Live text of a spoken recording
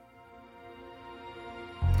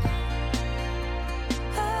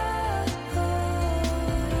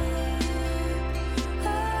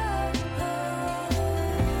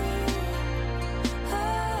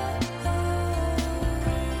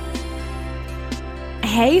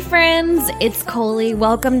Hey friends, it's Coley.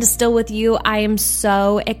 Welcome to Still With You. I am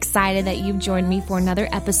so excited that you've joined me for another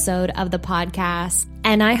episode of the podcast.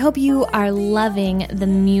 And I hope you are loving the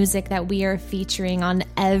music that we are featuring on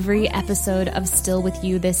every episode of Still With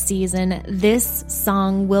You this season. This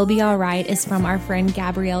song, Will Be Alright, is from our friend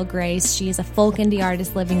Gabrielle Grace. She is a folk indie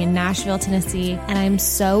artist living in Nashville, Tennessee. And I'm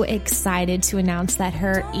so excited to announce that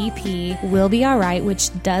her EP, Will Be Alright, which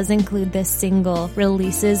does include this single,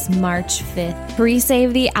 releases March 5th.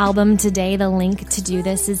 Pre-save the album today. The link to do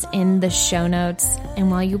this is in the show notes. And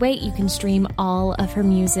while you wait, you can stream all of her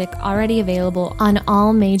music already available on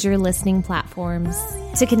all major listening platforms.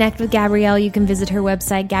 To connect with Gabrielle, you can visit her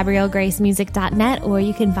website, GabrielleGraceMusic.net, or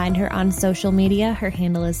you can find her on social media. Her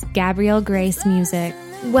handle is Gabrielle Grace Music.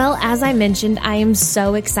 Well, as I mentioned, I am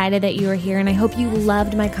so excited that you are here, and I hope you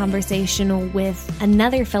loved my conversation with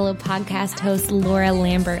another fellow podcast host, Laura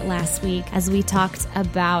Lambert, last week as we talked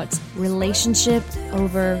about relationship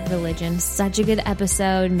over religion. Such a good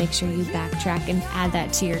episode. Make sure you backtrack and add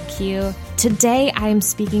that to your queue. Today, I am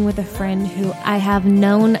speaking with a friend who I have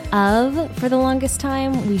known of for the longest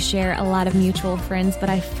time. We share a lot of mutual friends, but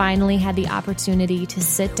I finally had the opportunity to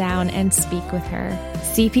sit down and speak with her.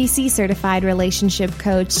 CPC certified relationship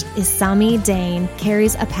coach Isami Dane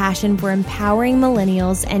carries a passion for empowering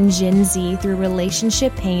millennials and Gen Z through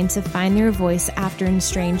relationship pain to find their voice after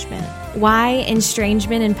estrangement. Why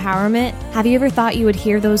estrangement empowerment? Have you ever thought you would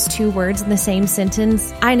hear those two words in the same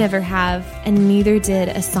sentence? I never have, and neither did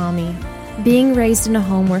Isami. Being raised in a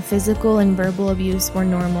home where physical and verbal abuse were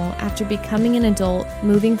normal, after becoming an adult,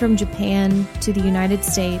 moving from Japan to the United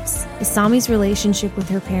States, Isami's relationship with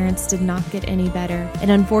her parents did not get any better. It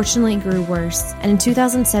unfortunately grew worse, and in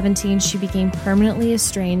 2017 she became permanently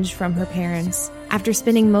estranged from her parents. After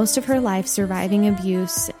spending most of her life surviving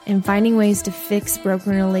abuse and finding ways to fix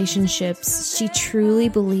broken relationships, she truly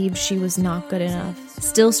believed she was not good enough,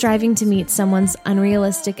 still striving to meet someone's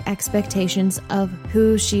unrealistic expectations of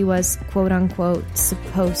who she was, quote-unquote,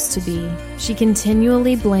 supposed to be. She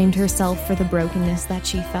continually blamed herself for the brokenness that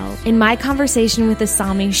she felt. In my conversation with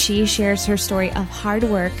Isami, she shares her story of hard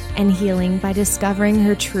work and healing by discovering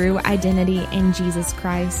her true identity in Jesus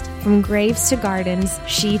Christ. From graves to gardens,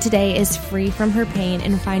 she today is free from her pain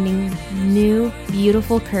and finding new,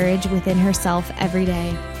 beautiful courage within herself every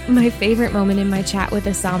day. My favorite moment in my chat with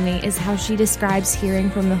Isami is how she describes hearing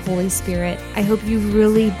from the Holy Spirit. I hope you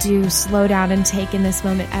really do slow down and take in this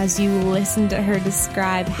moment as you listen to her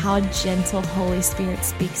describe how gentle Holy Spirit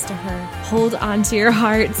speaks to her. Hold on to your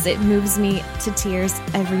hearts. It moves me to tears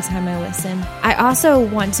every time I listen. I also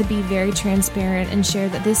want to be very transparent and share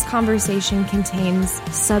that this conversation contains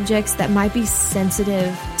subjects that might be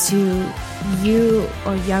sensitive to you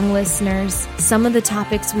or young listeners. Some of the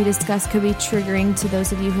topics we discuss could be triggering to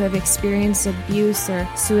those of you who have experienced abuse or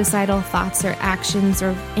suicidal thoughts or actions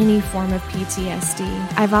or any form of PTSD.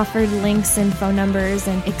 I've offered links and phone numbers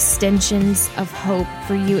and extensions of hope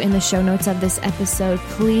for you in the show notes of this episode.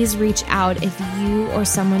 Please reach out if you or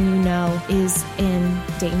someone you know is in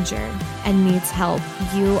danger and needs help.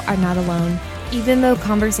 You are not alone. Even though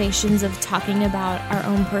conversations of talking about our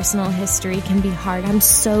own personal history can be hard, I'm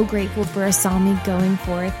so grateful for Isami going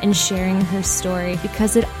forth and sharing her story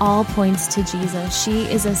because it all points to Jesus. She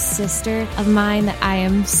is a sister of mine that I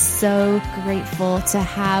am so grateful to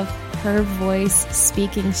have her voice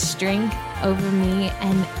speaking strength over me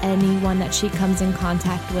and anyone that she comes in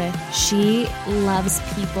contact with. She loves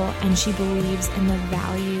people and she believes in the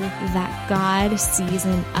value that God sees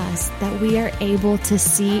in us, that we are able to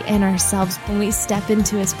see in ourselves when we step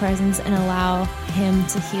into His presence and allow Him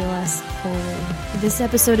to heal us wholly. This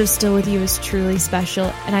episode of Still With You is truly special,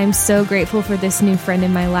 and I'm so grateful for this new friend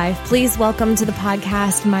in my life. Please welcome to the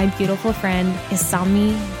podcast my beautiful friend,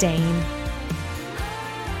 Isami Dane.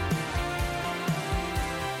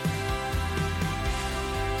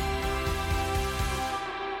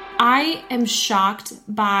 I am shocked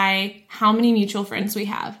by how many mutual friends we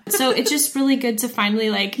have. So it's just really good to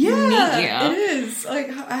finally meet you. It is. Like,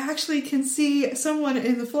 I actually can see someone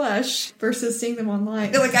in the flesh versus seeing them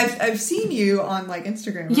online. Like, I've seen you on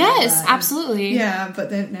Instagram. Yes, absolutely. Yeah,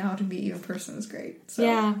 but then now to meet you in person is great. So,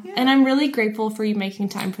 yeah, and I'm really grateful for you making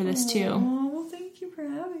time for this too. Well, thank you for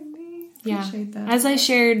having me. Appreciate that. As I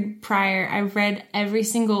shared prior, I've read every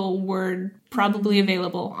single word probably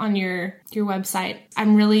available on your website.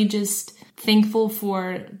 I'm really just thankful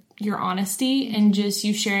for your honesty and just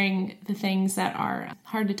you sharing the things that are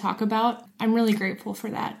hard to talk about. I'm really grateful for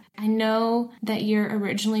that. I know that you're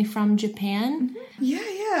originally from Japan.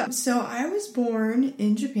 Yeah. So I was born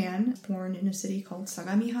in Japan, born in a city called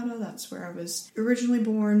Sagamihara. That's where I was originally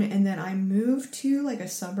born. And then I moved to a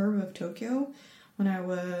suburb of Tokyo when I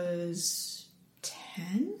was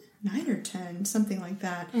 9 or 10, something like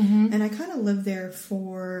that. And I kind of lived there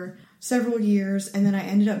for several years, and then I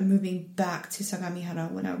ended up moving back to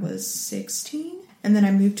Sagamihara when I was 16. And then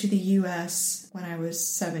I moved to the U.S. when I was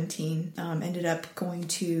 17. Ended up going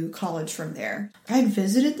to college from there. I had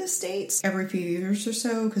visited the States every few years or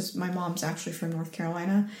so because my mom's actually from North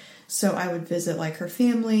Carolina. So I would visit like her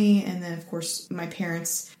family, and then of course my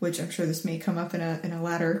parents, which I'm sure this may come up in a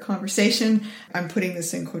latter conversation. I'm putting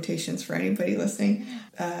this in quotations for anybody listening,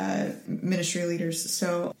 ministry leaders.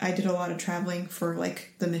 So I did a lot of traveling for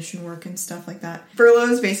like the mission work and stuff like that. Furlough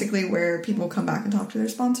is basically where people come back and talk to their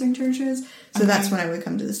sponsoring churches. So that's when I would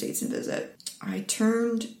come to the States and visit. I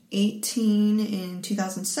turned 18 in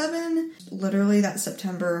 2007. Literally that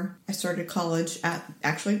September, I started college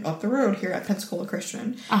actually up the road here at Pensacola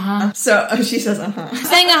Christian. So she says, I'm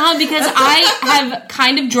saying because I have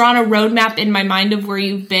kind of drawn a roadmap in my mind of where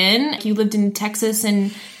you've been. You lived in Texas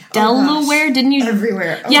and Delaware, didn't you?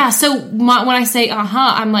 Everywhere. Yeah, so when I say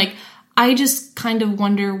I'm like, I just kind of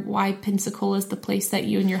wonder why Pensacola is the place that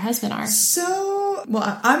you and your husband are.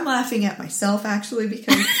 Well, I'm laughing at myself, actually,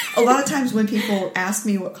 because a lot of times when people ask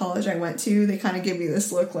me what college I went to, they kind of give me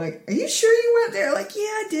this look like, are you sure you went there? Like, yeah,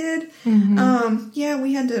 I did. Yeah,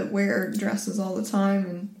 we had to wear dresses all the time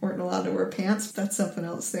and weren't allowed to wear pants. That's something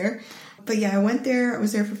else there. But yeah, I went there. I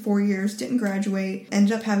was there for 4 years, didn't graduate,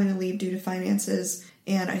 ended up having to leave due to finances.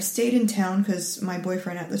 And I stayed in town because my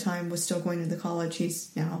boyfriend at the time was still going to the college.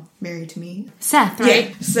 He's now married to me. Seth, right?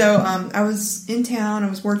 Yeah. So I was in town. I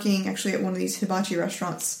was working actually at one of these hibachi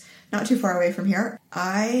restaurants not too far away from here.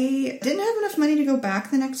 I didn't have enough money to go back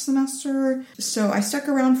the next semester, so I stuck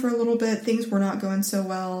around for a little bit. Things were not going so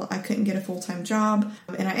well. I couldn't get a full-time job.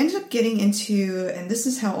 And I ended up getting into, and this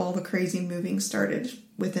is how all the crazy moving started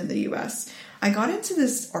within the U.S., I got into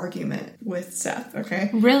this argument with Seth,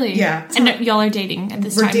 okay? Really? Yeah. And y'all are dating at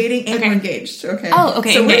this time? We're dating and we're engaged, okay? Oh,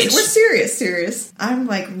 okay, so engaged. We're serious. I'm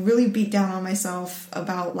like really beat down on myself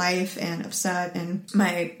about life and upset, and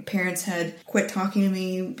my parents had quit talking to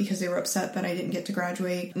me because they were upset that I didn't get to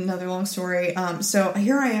graduate. Another long story. So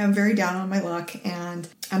here I am, very down on my luck, and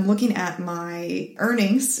I'm looking at my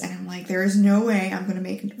earnings, and I'm like, there is no way I'm going to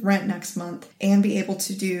make rent next month and be able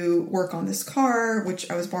to do work on this car, which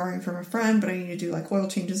I was borrowing from a friend, but I need to do like oil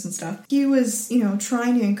changes and stuff. He was,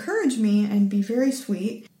 trying to encourage me and be very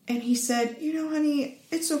sweet. And he said, honey,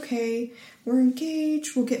 it's okay. We're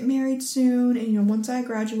engaged. We'll get married soon. And, once I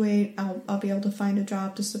graduate, I'll be able to find a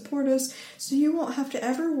job to support us. So you won't have to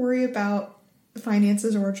ever worry about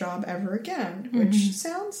finances or a job ever again, which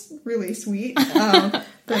sounds really sweet. But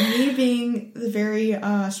me being the very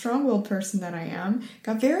strong-willed person that I am,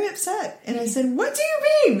 got very upset. And I said, what do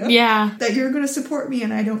you mean? Yeah. That you're going to support me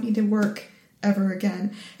and I don't need to work ever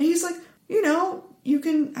again. And he's like,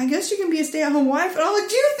 I guess you can be a stay-at-home wife. And I'm like,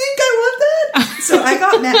 do you think I want that? So I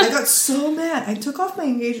got mad. I got so mad. I took off my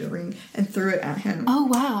engagement ring and threw it at him. Oh,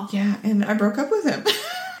 wow. Yeah, and I broke up with him.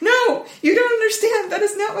 No, you don't understand. That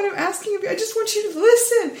is not what I'm asking of you. I just want you to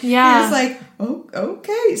listen. Yeah. He was like, oh,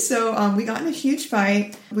 okay. So we got in a huge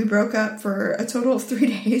fight. We broke up for a total of 3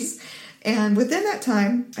 days. And within that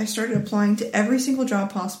time, I started applying to every single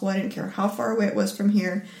job possible. I didn't care how far away it was from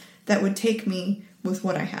here that would take me with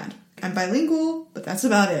what I had. I'm bilingual, but that's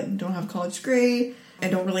about it. I don't have a college degree. I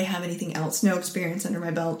don't really have anything else, no experience under my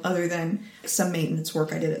belt other than some maintenance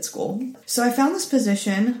work I did at school. So I found this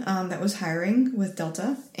position that was hiring with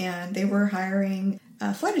Delta, and they were hiring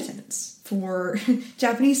flight attendants for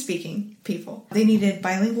Japanese-speaking people. They needed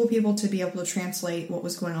bilingual people to be able to translate what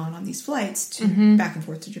was going on these flights to back and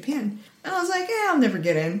forth to Japan. And I was like, I'll never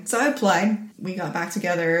get in. So I applied. We got back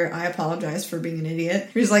together. I apologized for being an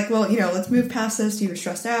idiot. He was like, well, let's move past this. You were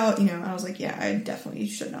stressed out. I was like, yeah, I definitely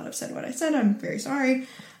should not have said what I said. I'm very sorry.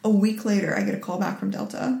 A week later, I get a call back from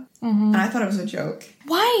Delta. And I thought it was a joke.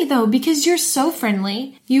 Why, though? Because you're so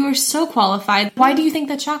friendly. You are so qualified. Why do you think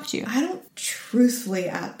that shocked you? I don't, truthfully,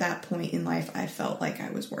 at that point in life, I felt like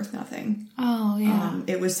I was worth nothing. Oh, yeah.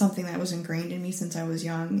 It was something that was ingrained in me since I was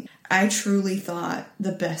young. I truly thought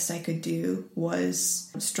the best I could do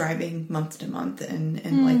was striving month to month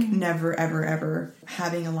and like never, ever, ever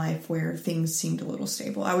having a life where things seemed a little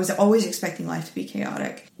stable. I was always expecting life to be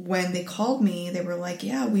chaotic. When they called me, they were like,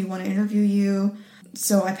 yeah, we want to interview you.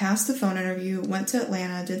 So I passed the phone interview, went to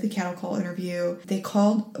Atlanta, did the cattle call interview. They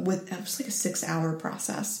called it was like a 6-hour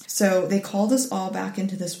process. So they called us all back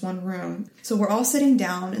into this one room. So we're all sitting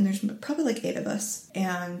down, and there's probably like 8 of us.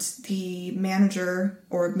 And the manager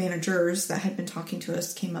or managers that had been talking to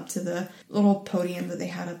us came up to the little podium that they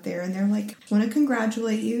had up there. And they're like, I want to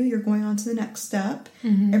congratulate you. You're going on to the next step.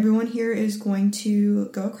 Everyone here is going to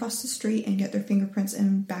go across the street and get their fingerprints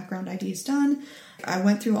and background IDs done. I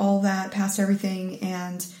went through all that, passed everything,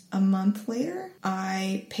 and a month later,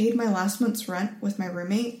 I paid my last month's rent with my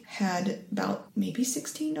roommate, had about maybe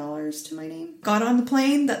 $16 to my name. Got on the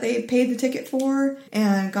plane that they paid the ticket for,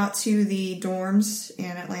 and got to the dorms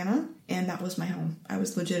in Atlanta, and that was my home. I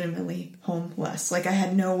was legitimately homeless. Like, I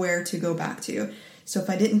had nowhere to go back to. So if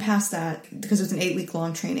I didn't pass that, because it was an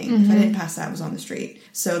 8-week-long training, if I didn't pass that, I was on the street.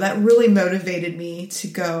 So that really motivated me to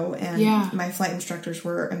go, and my flight instructors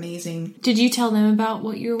were amazing. Did you tell them about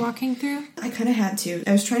what you were walking through? I kind of had to.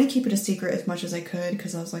 I was trying to keep it a secret as much as I could,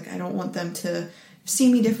 because I was like, I don't want them to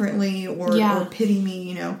see me differently or pity me,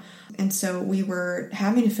 you know. And so we were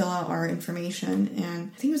having to fill out our information,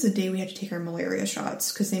 and I think it was the day we had to take our malaria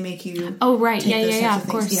shots, because they make you... Oh, right. Take those Of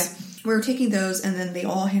course. Yeah. We were taking those, and then they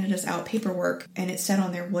all handed us out paperwork, and it said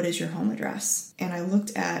on there, what is your home address? And I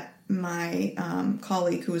looked at my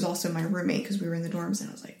colleague, who was also my roommate, because we were in the dorms, and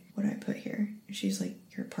I was like, what do I put here? And she's like,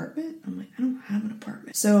 your apartment? I'm like, I don't have an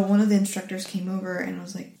apartment. So one of the instructors came over, and I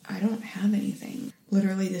was like, I don't have anything.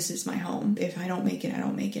 Literally, this is my home. If I don't make it, I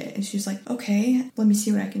don't make it. And she's like, okay, let me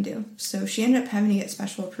see what I can do. So she ended up having to get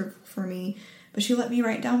special approval for me, but she let me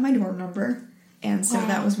write down my dorm number. And so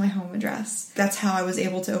that was my home address. That's how I was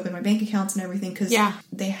able to open my bank accounts and everything, because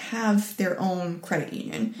they have their own credit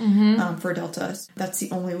union for Delta. That's the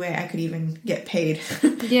only way I could even get paid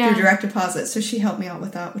through direct deposit. So she helped me out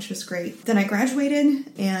with that, which was great. Then I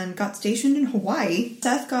graduated and got stationed in Hawaii.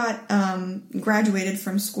 Seth got graduated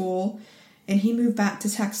from school, and he moved back to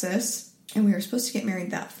Texas. And we were supposed to get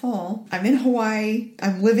married that fall. I'm in Hawaii.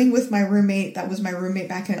 I'm living with my roommate. That was my roommate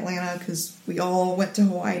back in Atlanta, because we all went to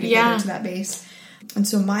Hawaii together to that base. And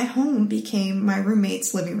so my home became my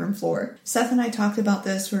roommate's living room floor. Seth and I talked about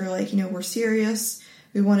this. We were like, you know, we're serious.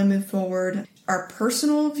 We want to move forward. Our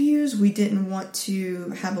personal views, we didn't want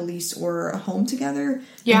to have a lease or a home together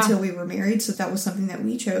until we were married. So that was something that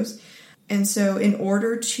we chose. And so in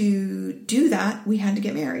order to do that, we had to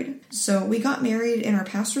get married. So we got married in our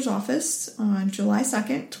pastor's office on July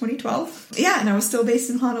 2nd, 2012. Yeah, and I was still based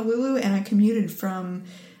in Honolulu, and I commuted from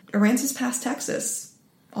Aransas Pass, Texas,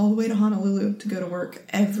 all the way to Honolulu to go to work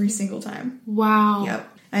every single time. Wow. Yep.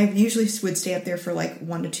 I usually would stay up there for like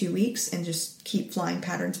 1 to 2 weeks and just keep flying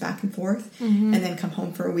patterns back and forth, and then come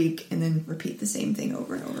home for a week and then repeat the same thing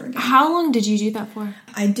over and over again. How long did you do that for?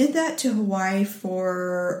 I did that to Hawaii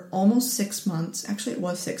for almost 6 months. Actually, it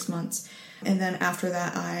was 6 months. And then after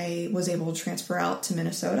that, I was able to transfer out to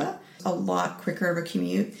Minnesota. A lot quicker of a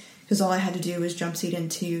commute, because all I had to do was jump seat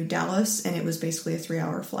into Dallas, and it was basically a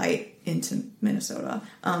 3-hour flight into Minnesota.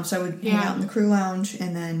 So I would hang out in the crew lounge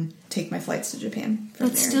and then take my flights to Japan from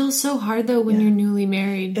That's there. still so hard, though, when you're newly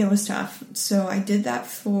married. It was tough. So I did that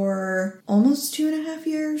for almost 2.5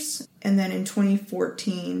 years. And then in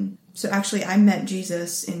 2014... So actually, I met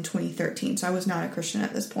Jesus in 2013, so I was not a Christian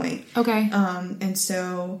at this point. Okay. And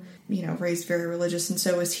so, you know, raised very religious, and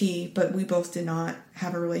so was he, but we both did not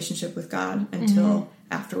have a relationship with God until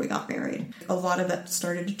after we got married. A lot of that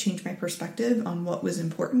started to change my perspective on what was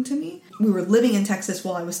important to me. We were living in Texas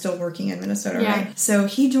while I was still working in Minnesota, right? So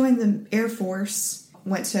he joined the Air Force,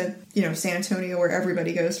 went to, you know, San Antonio, where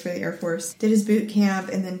everybody goes for the Air Force, did his boot camp,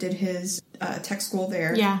 and then did his tech school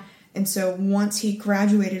there. Yeah. And so once he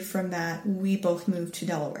graduated from that, we both moved to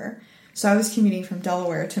Delaware. So I was commuting from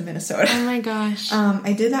Delaware to Minnesota. Oh my gosh.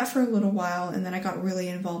 I did that for a little while, and then I got really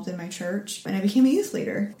involved in my church, and I became a youth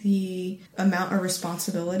leader. The amount of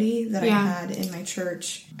responsibility that I had in my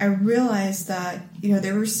church, I realized that, you know,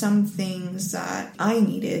 there were some things that I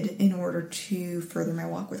needed in order to further my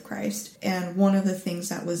walk with Christ. And one of the things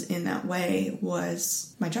that was in that way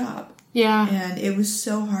was my job. Yeah. And it was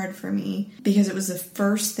so hard for me, because it was the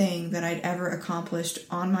first thing that I'd ever accomplished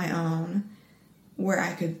on my own, where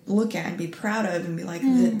I could look at and be proud of and be like,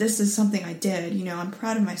 this is something I did. You know, I'm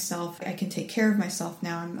proud of myself. I can take care of myself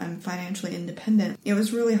now. I'm financially independent. It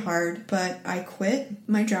was really hard, but I quit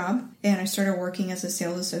my job and I started working as a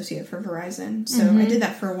sales associate for Verizon. So I did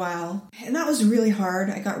that for a while, and that was really hard.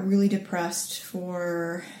 I got really depressed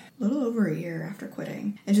for a little over a year after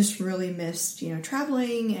quitting, and just really missed, you know,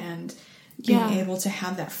 traveling and being able to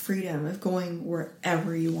have that freedom of going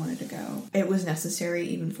wherever you wanted to go. It was necessary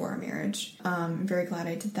even for our marriage. I'm very glad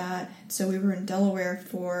I did that. So we were in Delaware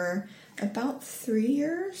for about 3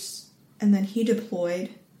 years, and then he deployed,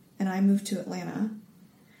 and I moved to Atlanta.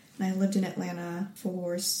 And I lived in Atlanta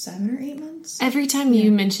for 7 or 8 months. Every time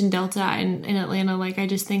you mention Delta in Atlanta, like, I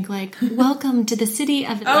just think, like, welcome to the city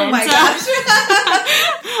of Atlanta. Oh my gosh.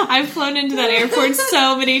 I've flown into that airport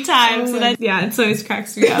so many times. And it always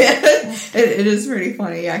cracks me up. It is pretty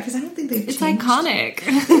funny, yeah, because I don't think they've changed. It's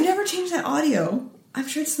iconic. They've never changed that audio. I'm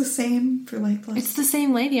sure it's the same for like... It's the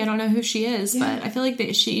same lady. I don't know who she is, but I feel like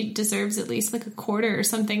that she deserves at least like a quarter or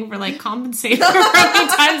something for like compensating for how many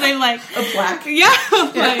times I'm like... A plaque. Yeah,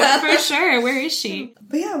 like, for sure. Where is she?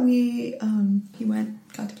 But yeah, he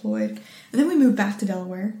went, got deployed, and then we moved back to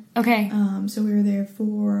Delaware. Okay. So we were there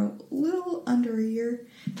for a little under a year,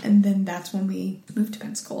 and then that's when we moved to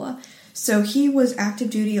Pensacola. So he was active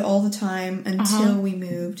duty all the time until we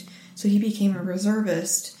moved. So he became a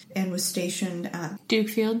reservist and was stationed at Duke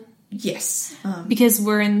Field? Yes. Because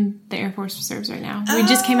we're in the Air Force Reserves right now. We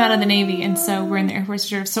just came out of the Navy, and so we're in the Air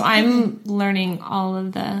Force Reserves. So I'm learning all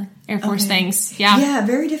of the Air Force things. Yeah. Yeah,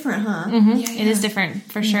 very different, huh? Mm-hmm. Yeah, it is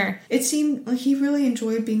different, for sure. It seemed like he really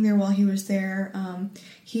enjoyed being there while he was there.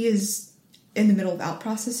 He is in the middle of out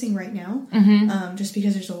processing right now, just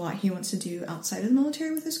because there's a lot he wants to do outside of the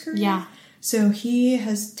military with his career. Yeah. So he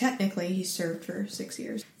served for 6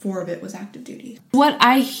 years. 4 of it was active duty. What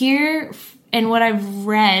I hear and what I've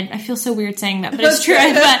read, I feel so weird saying that, but it's true.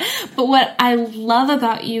 But what I love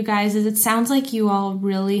about you guys is it sounds like you all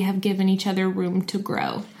really have given each other room to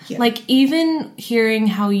grow. Yeah. Like even hearing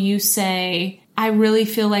how you say, I really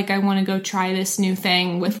feel like I want to go try this new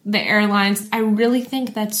thing with the airlines. I really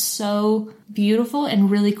think that's so beautiful and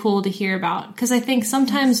really cool to hear about. Because I think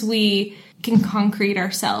sometimes we can concrete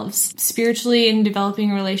ourselves spiritually in developing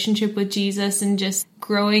a relationship with Jesus and just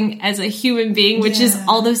growing as a human being, which is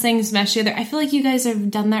all those things meshed together. I feel like you guys have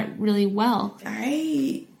done that really well.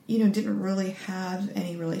 I didn't really have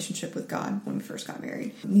any relationship with God when we first got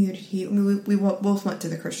married. Neither did he. We both went to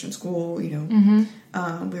the Christian school, we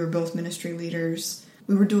were both ministry leaders.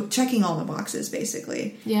 We were checking all the boxes,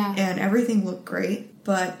 basically. Yeah. And everything looked great,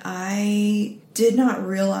 but I did not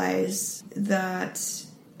realize that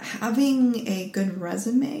having a good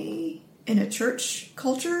resume in a church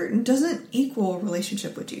culture doesn't equal a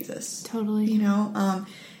relationship with Jesus. Totally. And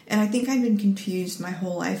I think I've been confused my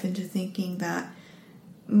whole life into thinking that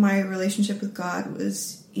my relationship with God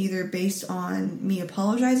was either based on me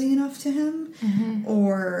apologizing enough to him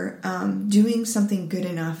or doing something good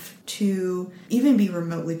enough to even be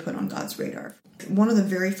remotely put on God's radar. One of the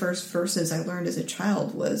very first verses I learned as a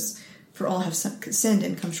child was, "For all have sinned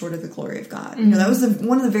and come short of the glory of God." That was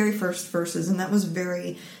one of the very first verses, and that was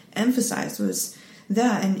very emphasized, was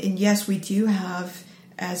that. And yes, we do have,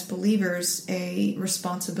 as believers, a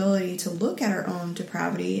responsibility to look at our own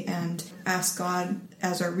depravity and ask God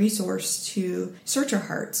as our resource to search our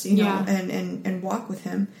hearts, and walk with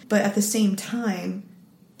him. But at the same time,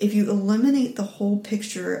 if you eliminate the whole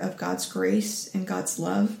picture of God's grace and God's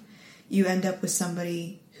love, you end up with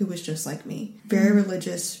somebody who was just like me. Very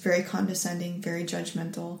religious, very condescending, very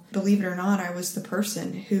judgmental. Believe it or not, I was the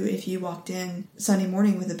person who, if you walked in Sunday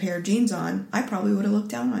morning with a pair of jeans on, I probably would have looked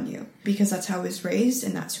down on you, because that's how I was raised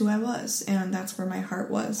and that's who I was, and that's where my heart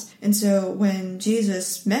was. And so when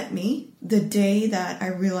Jesus met me, the day that I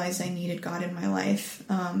realized I needed God in my life,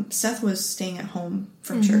 Seth was staying at home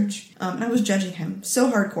from church, and I was judging him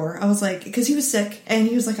so hardcore. I was like, because he was sick, and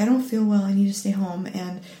he was like, "I don't feel well, I need to stay home."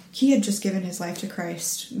 And he had just given his life to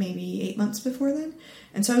Christ maybe 8 months before then.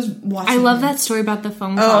 And so I was watching. I love that story about the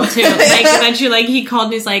phone call too. Like that he called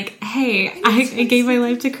and he's like, "Hey, I gave my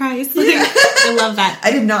life to Christ." Like, I love that.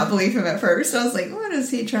 I did not believe him at first. I was like, what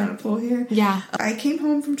is he trying to pull here? Yeah. I came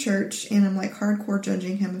home from church and I'm like hardcore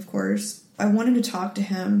judging him, of course. I wanted to talk to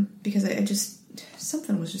him because I just,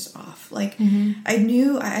 something was just off. Like I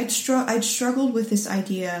knew I'd struggled with this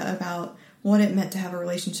idea about what it meant to have a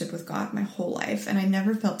relationship with God my whole life, and I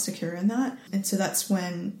never felt secure in that. And so that's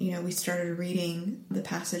when, we started reading the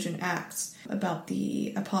passage in Acts about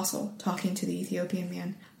the apostle talking to the Ethiopian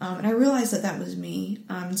man. And I realized that was me.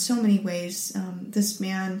 In so many ways, this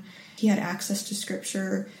man, he had access to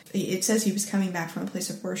scripture. It says he was coming back from a place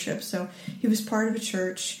of worship, so he was part of a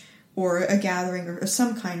church or a gathering of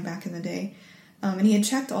some kind back in the day. And he had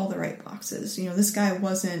checked all the right boxes. This guy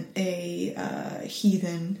wasn't a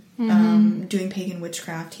heathen doing pagan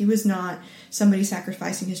witchcraft. He was not somebody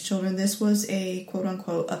sacrificing his children. This was a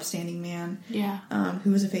quote-unquote upstanding man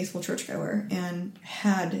who was a faithful churchgoer and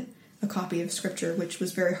had a copy of scripture, which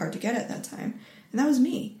was very hard to get at that time. And that was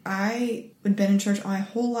me. I had been in church my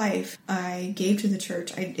whole life. I gave to the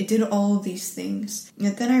church. I did all of these things.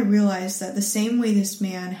 And then I realized that the same way this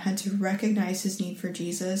man had to recognize his need for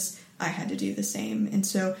Jesus, I had to do the same. And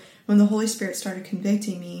so when the Holy Spirit started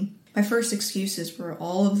convicting me, my first excuses were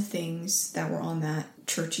all of the things that were on that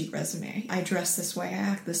churchy resume. I dress this way, I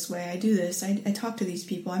act this way, I do this, I talk to these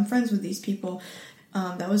people, I'm friends with these people.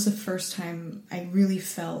 That was the first time I really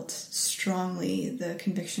felt strongly the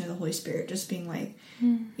conviction of the Holy Spirit, just being like,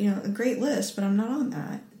 a great list, but I'm not on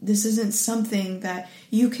that. This isn't something that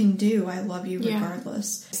you can do. I love you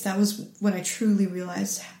regardless. That was when I truly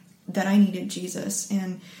realized that I needed Jesus,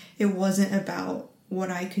 and it wasn't about what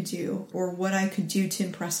I could do or what I could do to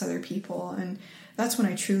impress other people. And that's when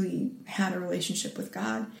I truly had a relationship with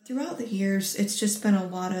God. Throughout the years, it's just been a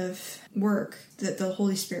lot of work that the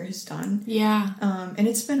Holy Spirit has done. Yeah. And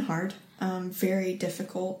it's been hard, very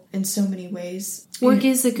difficult in so many ways. Work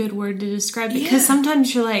is a good word to describe it, because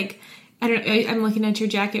sometimes you're like, I'm looking at your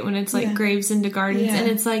jacket when it's like Graves into Gardens, and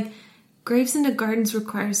it's like, Graves into Gardens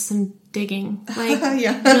requires some digging, like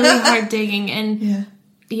really hard digging. And,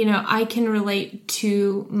 I can relate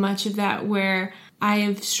to much of that, where I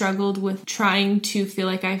have struggled with trying to feel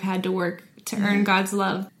like I've had to work to earn God's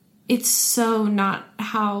love. It's so not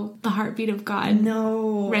how the heartbeat of God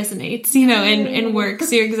resonates, and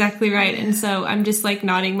works. You're exactly right. And so I'm just like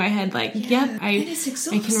nodding my head like, yep, I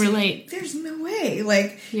can relate. There's no way.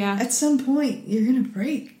 Like, at some point you're going to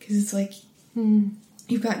break, because it's like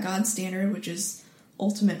you've got God's standard, which is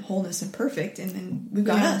ultimate wholeness and perfect. And then we've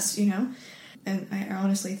got us, And I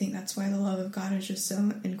honestly think that's why the love of God is just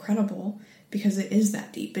so incredible, because it is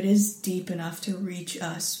that deep. It is deep enough to reach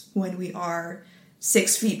us when we are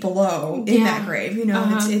 6 feet below in that grave,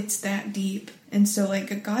 it's that deep. And so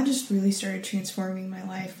like God just really started transforming my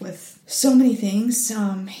life with so many things.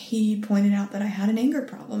 He pointed out that I had an anger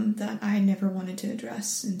problem that I never wanted to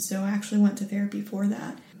address. And so I actually went to therapy for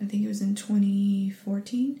that. I think it was in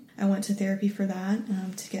 2014. I went to therapy for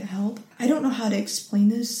that to get help. I don't know how to explain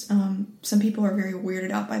this. Some people are very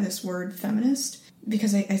weirded out by this word feminist,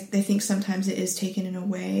 because they think sometimes it is taken in a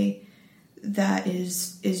way that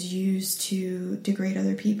is used to degrade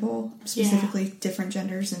other people, specifically different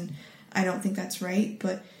genders, and I don't think that's right.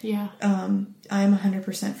 But I'm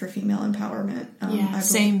 100% for female empowerment.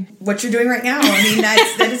 Same. What you're doing right now, I mean,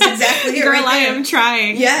 that is exactly it. Girl, right I am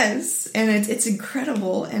trying. Yes, and it's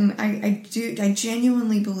incredible, and I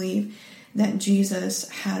genuinely believe that Jesus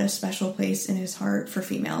had a special place in his heart for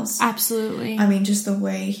females. Absolutely. I mean, just the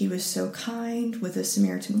way he was so kind with the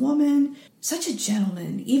Samaritan woman, such a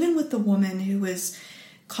gentleman, even with the woman who was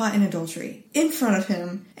caught in adultery in front of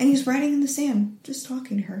him, and he's writing in the sand, just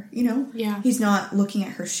talking to her, Yeah. He's not looking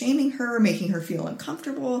at her, shaming her, making her feel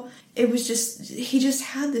uncomfortable. It was just, he just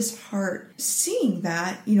had this heart. Seeing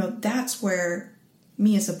that, that's where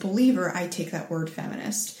me as a believer, I take that word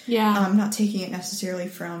feminist. Yeah. I'm not taking it necessarily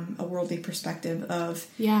from a worldly perspective of,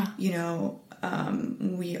 we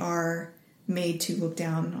are made to look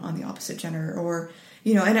down on the opposite gender, or,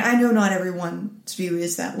 and I know not everyone's view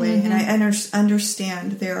is that way. And I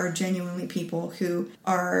understand there are genuinely people who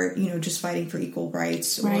are, just fighting for equal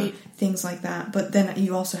rights or things like that. But then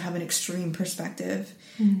you also have an extreme perspective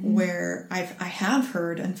where I have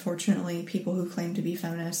heard, unfortunately, people who claim to be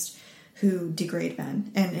feminists who degrade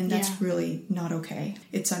men, and that's really not okay.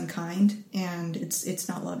 It's unkind, and it's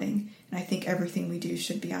not loving. And I think everything we do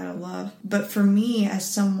should be out of love. But for me, as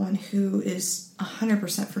someone who is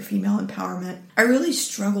 100% for female empowerment, I really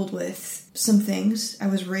struggled with some things. I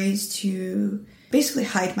was raised to basically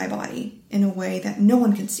hide my body in a way that no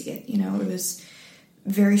one could see it. It was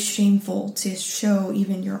very shameful to show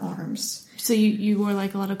even your arms. So you wore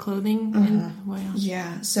like a lot of clothing? Wow.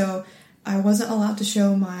 Yeah, so I wasn't allowed to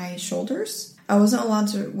show my shoulders. I wasn't allowed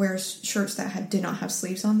to wear shirts that did not have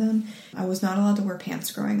sleeves on them. I was not allowed to wear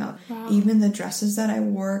pants growing up. Wow. Even the dresses that I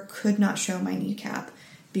wore could not show my kneecap,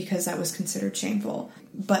 because that was considered shameful.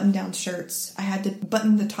 Button-down shirts, I had to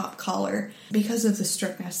button the top collar because of the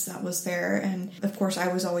strictness that was there. And of course,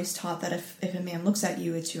 I was always taught that if a man looks at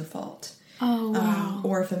you, it's your fault. Oh, wow.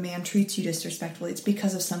 Or if a man treats you disrespectfully, it's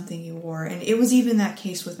because of something you wore. And it was even that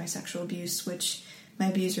case with my sexual abuse, which my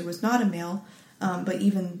abuser was not a male, but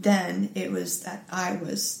even then, it was that I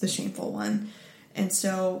was the shameful one. And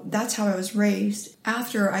so that's how I was raised.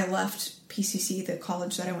 After I left PCC, the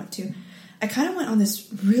college that I went to, I kind of went on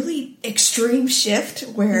this really extreme shift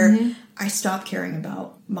where I stopped caring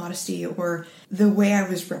about modesty or the way I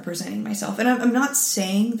was representing myself. And I'm not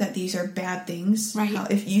saying that these are bad things. Right.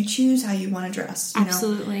 If you choose how you want to dress,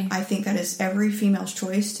 absolutely. I think that is every female's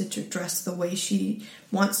choice to dress the way she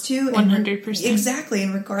wants to. 100%. Exactly.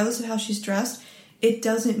 And regardless of how she's dressed, it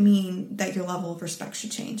doesn't mean that your level of respect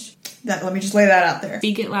should change. Let me just lay that out there.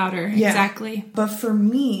 Speak it louder. Yeah. Exactly. But for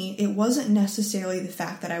me, it wasn't necessarily the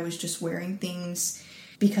fact that I was just wearing things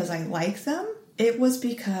because I like them. It was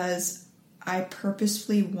because I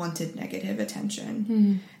purposefully wanted negative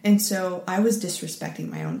attention. And so I was disrespecting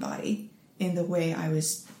my own body in the way I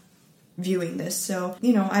was viewing this. So,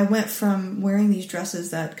 I went from wearing these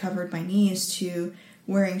dresses that covered my knees to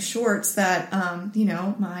wearing shorts that,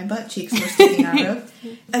 my butt cheeks were sticking out of.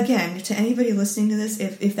 Again, to anybody listening to this,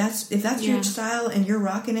 if that's your style and you're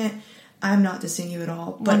rocking it, I'm not dissing you at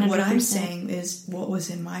all. But 100%. What I'm saying is what was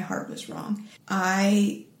in my heart was wrong.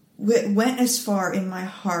 I went as far in my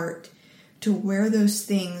heart to wear those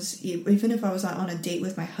things, even if I was on a date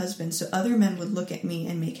with my husband, so other men would look at me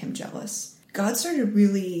and make him jealous. God started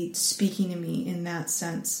really speaking to me in that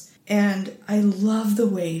sense. And I love the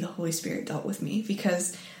way the Holy Spirit dealt with me,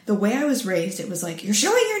 because the way I was raised, it was like, you're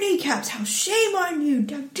showing your kneecaps. How shame on you.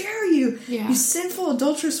 How dare you? Yeah. You sinful,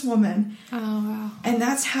 adulterous woman. Oh, wow. And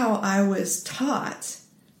that's how I was taught.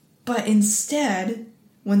 But instead,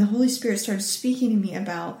 when the Holy Spirit started speaking to me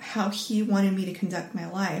about how he wanted me to conduct my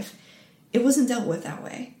life, it wasn't dealt with that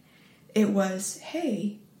way. It was,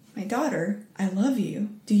 hey, my daughter, I love you.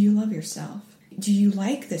 Do you love yourself? Do you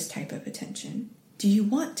like this type of attention? Do you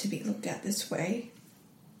want to be looked at this way?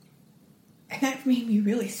 And that made me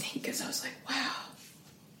really think, because I was like, wow,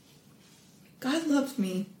 God loves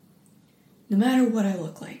me no matter what I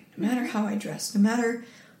look like, no matter how I dress, no matter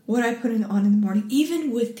what I put on in the morning,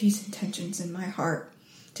 even with these intentions in my heart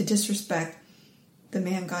to disrespect the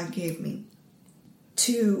man God gave me,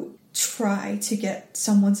 to try to get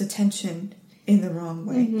someone's attention in the wrong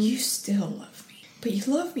way. Mm-hmm. You still love me. But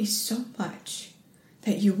you love me so much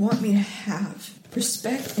that you want me to have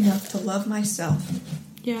respect enough to love myself.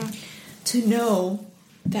 Yeah. To know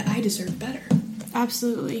that I deserve better.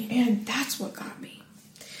 Absolutely. And that's what got me.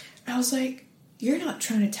 I was like, you're not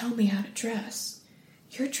trying to tell me how to dress.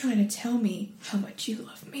 You're trying to tell me how much you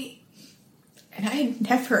love me. And I had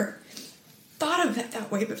never thought of it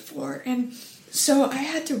that way before. And so I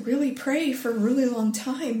had to really pray for a really long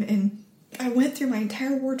time, and I went through my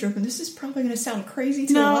entire wardrobe, and this is probably going to sound crazy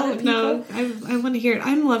to a lot of people. No, I want to hear it.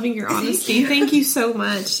 I'm loving your honesty. Thank you so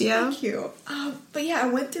much. Yeah. Thank you. But yeah, I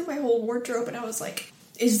went through my whole wardrobe, and I was like,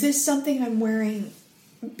 is this something I'm wearing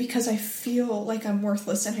because I feel like I'm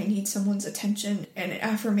worthless and I need someone's attention and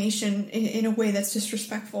affirmation in a way that's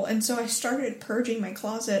disrespectful? And so I started purging my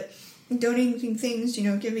closet, donating things,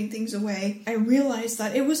 giving things away. I realized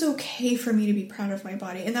that it was okay for me to be proud of my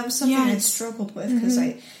body. And that was something I'd struggled with because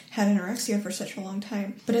I had anorexia for such a long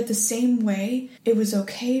time. But at the same way, it was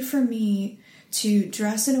okay for me to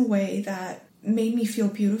dress in a way that made me feel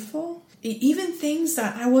beautiful. Even things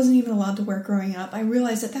that I wasn't even allowed to wear growing up, I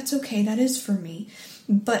realized that that's okay. That is for me.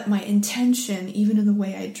 But my intention, even in the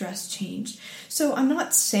way I dress, changed. So I'm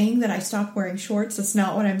not saying that I stopped wearing shorts. That's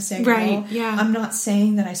not what I'm saying at all. Yeah. I'm not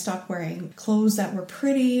saying that I stopped wearing clothes that were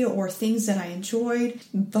pretty or things that I enjoyed.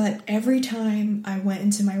 But every time I went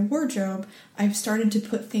into my wardrobe, I've started to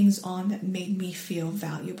put things on that made me feel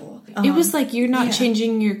valuable. It was like you're not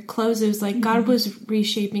changing your clothes. It was like God was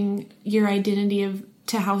reshaping your identity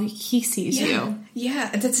to how he sees you. Yeah,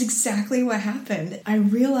 that's exactly what happened. I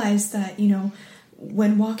realized that,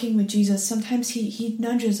 when walking with Jesus, sometimes he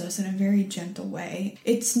nudges us in a very gentle way.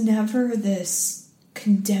 It's never this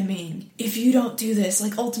condemning, if you don't do this,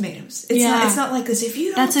 like ultimatums. It's not like this, if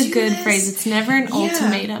you don't do this. That's a good phrase. It's never an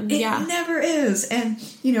ultimatum. It never is. And,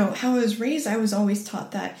 how I was raised, I was always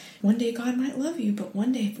taught that one day God might love you, but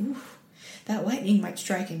one day, that lightning might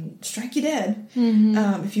strike you dead.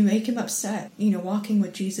 Mm-hmm. If you make him upset. Walking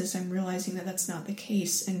with Jesus, I'm realizing that that's not the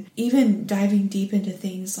case. And even diving deep into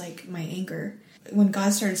things like my anger. When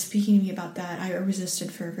God started speaking to me about that, I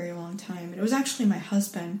resisted for a very long time. And it was actually my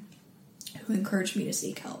husband who encouraged me to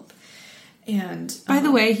seek help. And by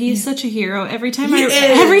the way, he's such a hero. Every time, oh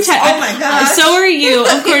my gosh, so are you.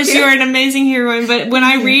 Of course, you're an amazing heroine. But when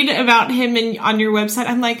I read about him on your website,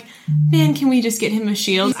 I'm like, man, can we just get him a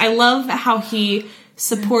shield? I love how he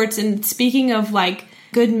supports. And speaking of like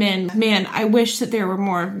good men, man, I wish that there were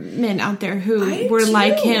more men out there who were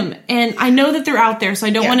like him. And I know that they're out there, so I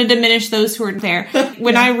don't want to diminish those who are there.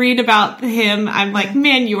 When I read about him, I'm like,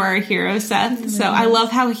 man, you are a hero, Seth. So I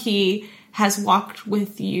love how he has walked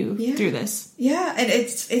with you through this. Yeah, and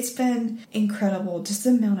it's been incredible, just the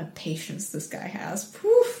amount of patience this guy has.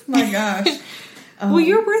 Poof, my gosh. Well,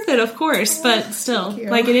 you're worth it, of course, but still,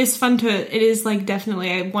 like, it is fun it is, like,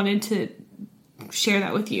 definitely, I wanted to share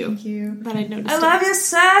that with you. Thank you. But I noticed I love you,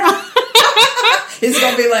 Seth. It's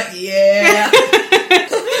gonna be like, yeah.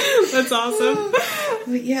 That's awesome.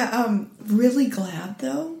 But yeah, I'm really glad,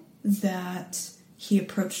 though, that he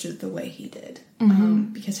approached it the way he did.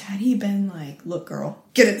 Because had he been like, look, girl,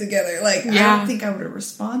 get it together, like, I don't think I would have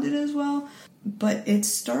responded as well. But it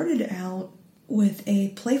started out with a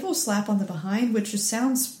playful slap on the behind, which just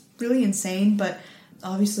sounds really insane, but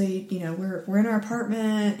obviously, we're in our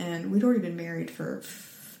apartment, and we'd already been married for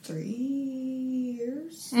 3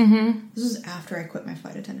 years. Mm-hmm. This was after I quit my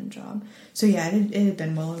flight attendant job. So yeah, it had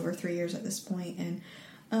been well over 3 years at this point. And,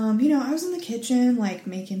 I was in the kitchen, like,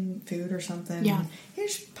 making food or something. Yeah. And he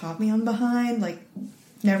just popped me on behind, like,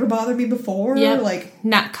 never bothered me before. Yeah. Like,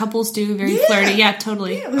 not couples do, very flirty. Yeah,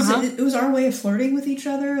 totally. Yeah, it was our way of flirting with each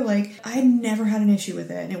other. Like, I never had an issue with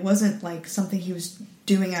it. And it wasn't, like, something he was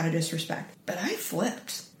doing out of disrespect. But I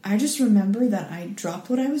flipped. I just remember that I dropped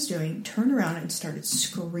what I was doing, turned around, and started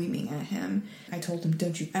screaming at him. I told him,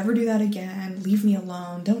 don't you ever do that again. Leave me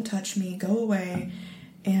alone. Don't touch me. Go away.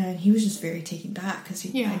 And he was just very taken back because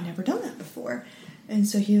I'd never done that before. And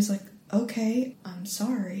so he was like, okay, I'm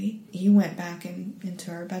sorry. He went back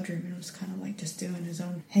into our bedroom and was kind of like just doing his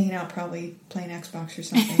own, hanging out, probably playing Xbox or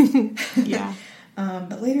something. Yeah.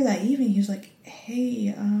 But later that evening, he was like,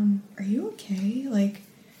 hey, are you okay? Like,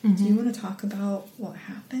 do you want to talk about what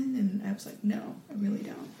happened? And I was like, no, I really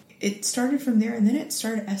don't. It started from there, and then it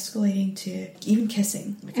started escalating to even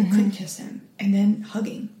kissing. Like, I couldn't kiss him. And then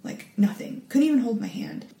hugging. Like, nothing. Couldn't even hold my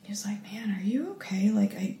hand. He was like, man, are you okay?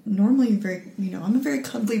 Like, I normally I'm a very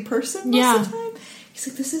cuddly person most of the time. He's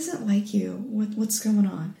like, this isn't like you. What's going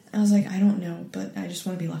on? I was like, I don't know, but I just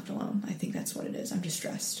want to be left alone. I think that's what it is. I'm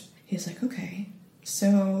distressed. He was like, okay.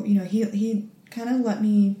 So, he kind of let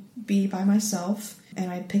me be by myself. And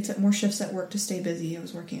I picked up more shifts at work to stay busy. I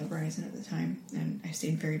was working at Verizon at the time, and I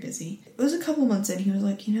stayed very busy. It was a couple months in, he was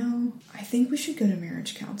like, I think we should go to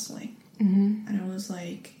marriage counseling. Mm-hmm. And I was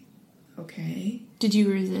like, okay. Did you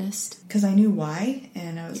resist? Because I knew why,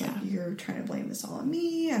 and I was like, you're trying to blame this all on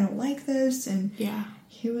me. I don't like this. And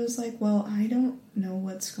he was like, well, I don't know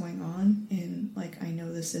what's going on, and, like, I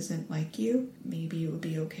know this isn't like you. Maybe it would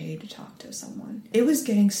be okay to talk to someone. It was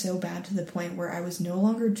getting so bad to the point where I was no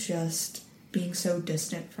longer just being so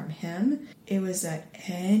distant from him. It was that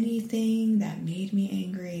anything that made me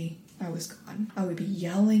angry, I was gone. I would be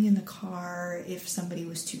yelling in the car if somebody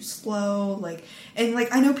was too slow.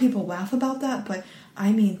 I know people laugh about that, but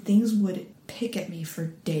I mean, things would pick at me for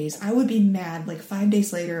days. I would be mad 5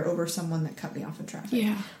 days later over someone that cut me off in traffic.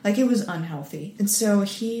 Yeah. It was unhealthy. And so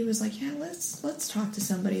he was like, yeah, let's talk to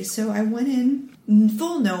somebody. So I went in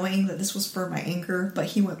full knowing that this was for my anger, but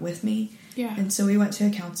he went with me. Yeah. And so we went to a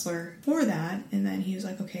counselor for that, and then he was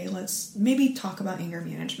like, okay, let's maybe talk about anger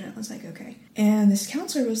management. I was like, okay. And this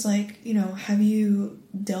counselor was like, have you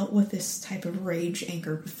dealt with this type of rage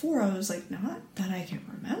anger before? I was like, not that I can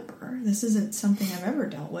remember. This isn't something I've ever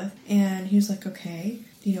dealt with. And he was like, okay,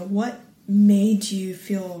 what made you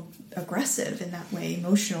feel aggressive in that way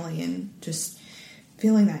emotionally and just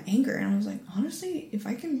feeling that anger? And I was like, honestly, if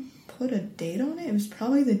I can put a date on it, it was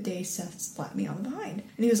probably the day Seth slapped me on the behind.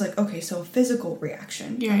 And he was like, okay, so a physical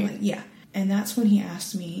reaction. Yeah. I'm like, yeah. And that's when he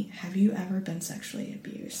asked me, have you ever been sexually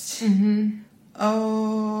abused? Mm-hmm.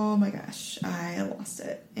 Oh my gosh, I lost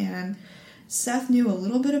it. And Seth knew a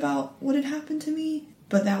little bit about what had happened to me,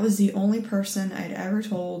 but that was the only person I'd ever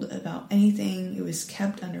told about anything. It was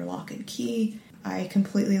kept under lock and key. I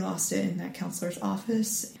completely lost it in that counselor's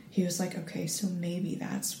office. He was like, okay, so maybe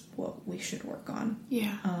that's what we should work on.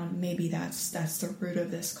 Yeah. Maybe that's the root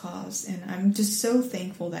of this cause. And I'm just so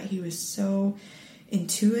thankful that he was so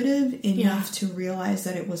intuitive enough to realize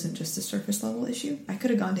that it wasn't just a surface level issue. I could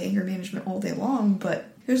have gone to anger management all day long, but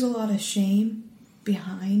there's a lot of shame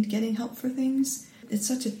behind getting help for things. It's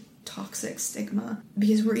such a toxic stigma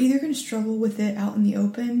because we're either going to struggle with it out in the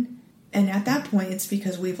open, and at that point it's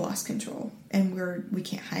because we've lost control and we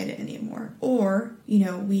can't hide it anymore, or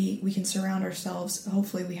we can surround ourselves.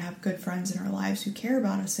 Hopefully we have good friends in our lives who care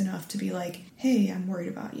about us enough to be like, hey, I'm worried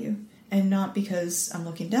about you, and not because I'm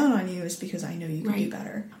looking down on you, it's because I know you can do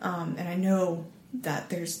better, and I know that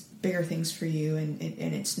there's bigger things for you, and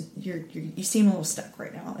it's you seem a little stuck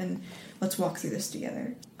right now, and let's walk through this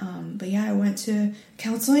together. But yeah, I went to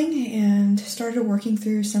counseling and started working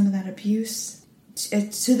through some of that abuse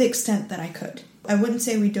to the extent that I could. I wouldn't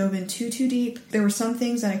say we dove in too deep. There were some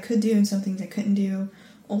things that I could do and some things I couldn't do.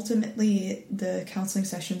 Ultimately, the counseling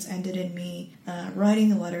sessions ended in me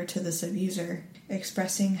writing a letter to this abuser,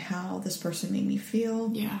 expressing how this person made me feel,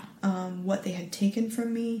 what they had taken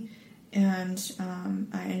from me, and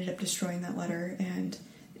I ended up destroying that letter, and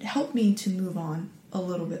it helped me to move on a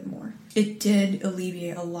little bit more. It did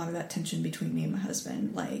alleviate a lot of that tension between me and my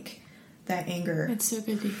husband, that anger. It's so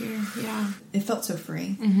good to hear, yeah. It felt so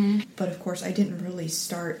freeing. Mm-hmm. But of course, I didn't really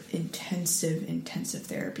start intensive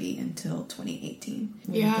therapy until 2018.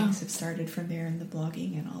 When things have started from there, and the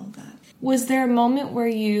blogging and all of that. Was there a moment where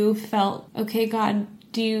you felt, okay, God,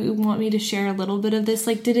 do you want me to share a little bit of this?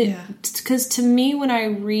 Like, did it, because to me, when I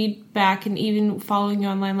read back and even following you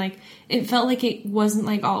online, like, it felt like it wasn't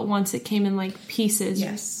like all at once. It came in like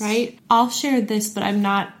pieces, right? I'll share this, but I'm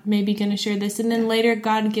not maybe going to share this. And then later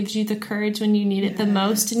God gives you the courage when you need it the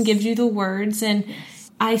most and gives you the words. And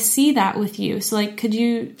I see that with you. So like, could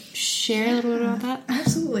you share a little bit about that?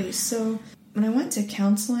 Absolutely. So when I went to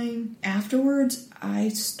counseling afterwards, I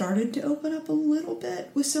started to open up a little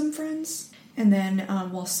bit with some friends. And then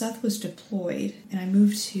while Seth was deployed and I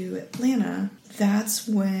moved to Atlanta, that's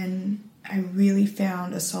when I really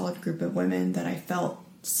found a solid group of women that I felt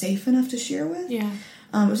safe enough to share with. Yeah.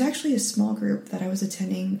 It was actually a small group that I was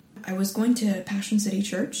attending. I was going to Passion City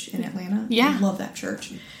Church in Atlanta. Yeah. I love that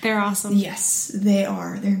church. They're awesome. Yes, they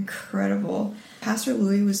are. They're incredible. Pastor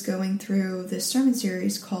Louis was going through this sermon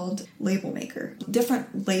series called Label Maker.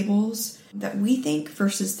 Different labels that we think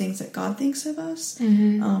versus things that God thinks of us.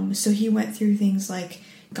 Mm-hmm. So he went through things like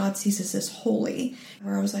God sees us as holy,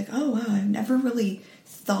 where I was like, oh wow, I've never really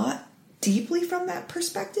thought deeply from that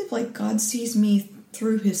perspective. Like God sees me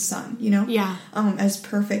through his son, you know? Yeah. As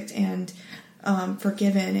perfect and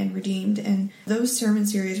forgiven and redeemed. And those sermon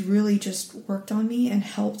series really just worked on me and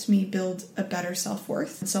helped me build a better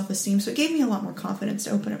self-worth and self-esteem. So it gave me a lot more confidence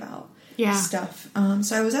to open about stuff.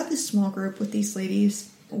 So I was at this small group with these ladies.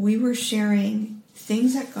 We were sharing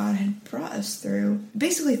things that God had brought us through,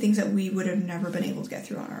 basically things that we would have never been able to get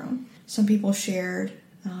through on our own. Some people shared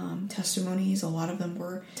testimonies. A lot of them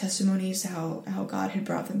were testimonies how God had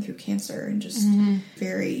brought them through cancer and just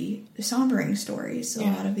very sombering stories. A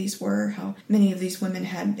lot of these were how many of these women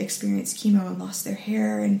had experienced chemo and lost their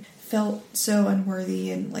hair and felt so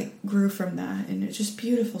unworthy and like grew from that, and it's just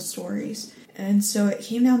beautiful stories. And so it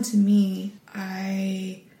came down to me.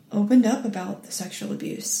 I opened up about the sexual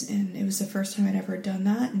abuse, and it was the first time I'd ever done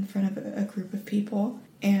that in front of a group of people,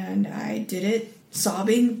 and I did it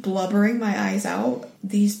sobbing, blubbering my eyes out.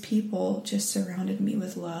 These people just surrounded me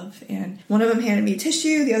with love, and one of them handed me a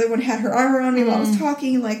tissue, the other one had her arm around me while I was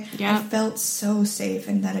talking. I felt so safe,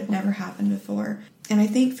 and that had never happened before. And I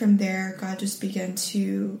think from there, God just began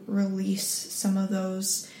to release some of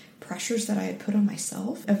those pressures that I had put on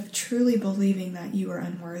myself of truly believing that you were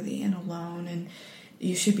unworthy and alone and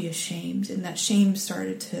you should be ashamed. And that shame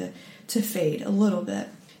started to fade a little bit.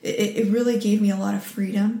 It really gave me a lot of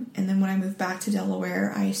freedom. And then when I moved back to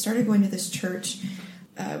Delaware, I started going to this church.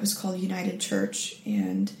 It was called United Church.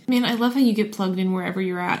 And man, I love how you get plugged in wherever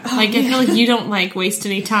you're at. I feel like you don't waste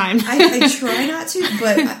any time. I try not to,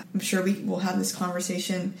 but I'm sure we will have this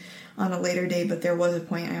conversation on a later day. But there was a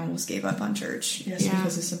point I almost gave up on church just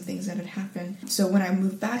because of some things that had happened. So when I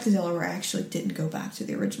moved back to Delaware, I actually didn't go back to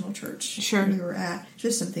the original church we were at.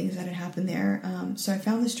 Just some things that had happened there. So I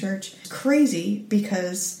found this church. It's crazy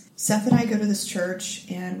because Seth and I go to this church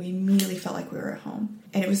and we immediately felt like we were at home.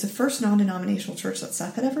 And it was the first non-denominational church that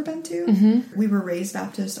Seth had ever been to. Mm-hmm. We were raised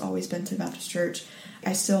Baptist, always been to Baptist church.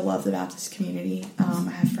 I still love the Baptist community. I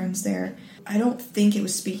have friends there. I don't think it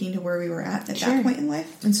was speaking to where we were at that point in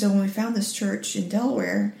life. And so when we found this church in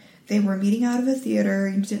Delaware, they were meeting out of a theater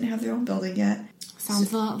and didn't have their own building yet.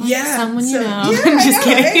 Sounds a lot like someone you know. Yeah, just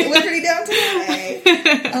kidding. Right? Liberty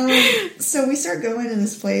downtown. So we start going to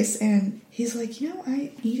this place, and he's like,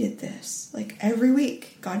 I needed this. Like every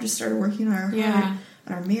week, God just started working on our heart,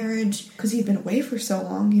 on our marriage, because he'd been away for so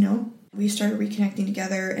long, We started reconnecting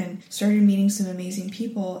together and started meeting some amazing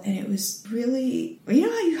people, and it was really, how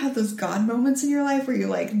you have those God moments in your life where you're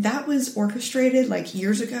like, that was orchestrated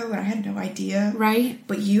years ago and I had no idea. Right.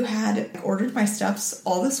 But you had ordered my steps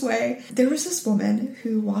all this way. There was this woman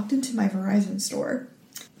who walked into my Verizon store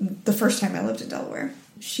the first time I lived in Delaware.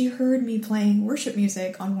 She heard me playing worship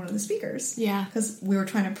music on one of the speakers. Yeah. Because we were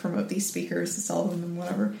trying to promote these speakers to sell them and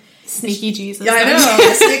whatever. Sneaky Jesus. Yeah, I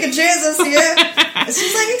know. Sneaky Jesus, yeah.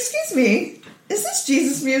 She's like, excuse me, is this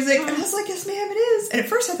Jesus music? And I was like, yes, ma'am, it is. And at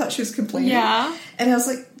first I thought she was complaining. Yeah. And I was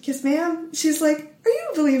like, yes, ma'am. She's like, are you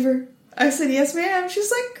a believer? I said, yes, ma'am.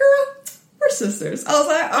 She's like, girl, we're sisters. I was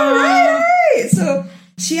like, all right. So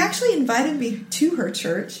she actually invited me to her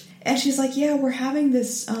church. And she's like, yeah, we're having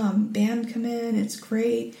this band come in. It's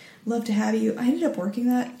great. Love to have you. I ended up working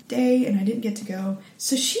that day and I didn't get to go.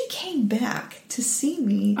 So she came back to see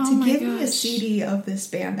me to give me a CD of this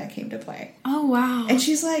band that came to play. Oh, wow. And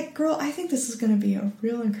she's like, girl, I think this is going to be a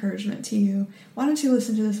real encouragement to you. Why don't you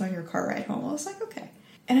listen to this on your car ride home? I was like, okay.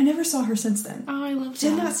 And I never saw her since then. Oh, I love that.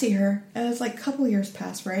 Did not see her. It was a couple years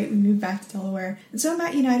passed, right? We moved back to Delaware. And so I'm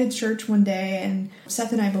at United Church one day, and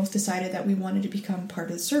Seth and I both decided that we wanted to become part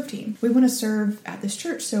of the serve team. We want to serve at this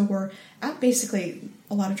church. So we're at basically,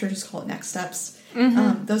 a lot of churches call it Next Steps.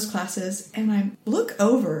 those classes, and I look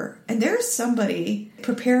over, and there's somebody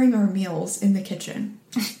preparing our meals in the kitchen.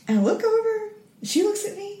 And I look over, she looks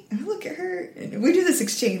at me, and I look at her, and we do this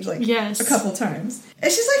exchange like a couple times.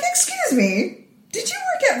 And she's like, "Excuse me, did you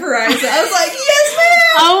work at Verizon?" I was like, "Yes, ma'am."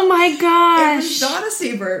 Oh my gosh. It was Donna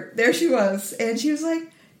Siebert. There she was. And she was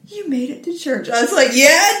like, "You made it to church." I was like, "Yeah,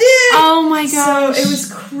 I did." Oh my gosh. So it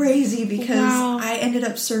was crazy because I ended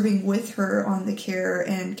up serving with her on the care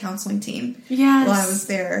and counseling team while I was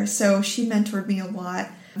there. So she mentored me a lot,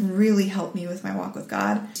 really helped me with my walk with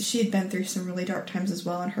God. She had been through some really dark times as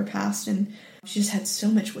well in her past, and she just had so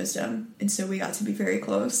much wisdom. And so we got to be very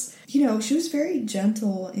close. You know, she was very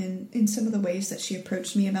gentle in some of the ways that she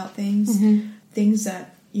approached me about things. Things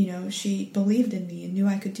that, you know, she believed in me and knew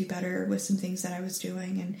I could do better with some things that I was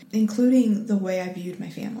doing, and including the way I viewed my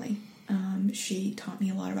family. She taught me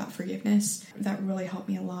a lot about forgiveness. That really helped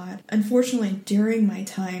me a lot. Unfortunately, during my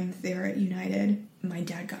time there at United, my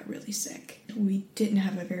dad got really sick. We didn't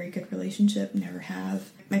have a very good relationship, never have.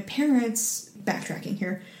 My parents, backtracking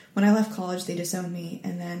here, when I left college, they disowned me,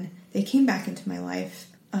 and then they came back into my life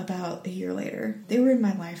about a year later. They were in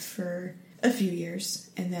my life for a few years,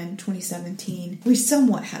 and then 2017, we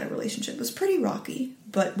somewhat had a relationship. It was pretty rocky,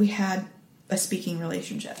 but we had a speaking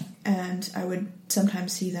relationship, and I would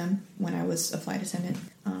sometimes see them when I was a flight attendant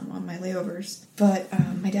on my layovers. But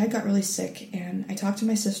my dad got really sick, and I talked to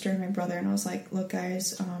my sister and my brother, and I was like, "Look,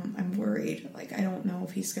 guys, I'm worried. Like, I don't know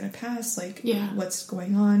if he's gonna pass. Like, what's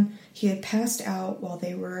going on?" He had passed out while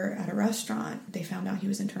they were at a restaurant. They found out he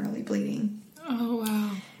was internally bleeding. Oh,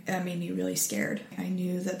 wow. That made me really scared. I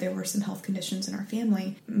knew that there were some health conditions in our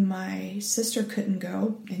family. My sister couldn't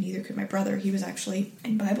go, and neither could my brother. He was actually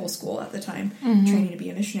in Bible school at the time, training to be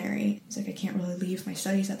a missionary. It's like, I can't really leave my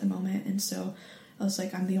studies at the moment. And so I was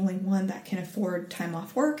like, I'm the only one that can afford time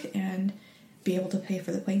off work and be able to pay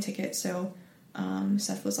for the plane ticket. So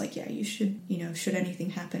Seth was like, yeah, you should, you know, should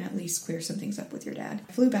anything happen, at least clear some things up with your dad.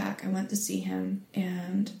 I flew back, I went to see him,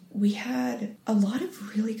 and we had a lot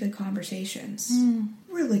of really good conversations.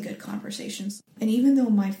 Really good conversations. And even though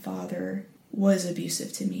my father was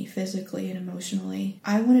abusive to me physically and emotionally,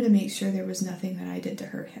 I wanted to make sure there was nothing that I did to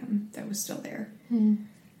hurt him that was still there.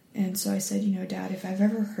 And so I said, you know, Dad, if I've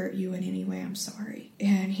ever hurt you in any way, I'm sorry.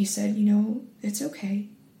 And he said, you know, it's okay.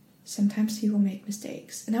 Sometimes he will make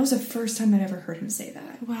mistakes. And that was the first time I'd ever heard him say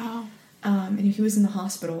that. Wow. And he was in the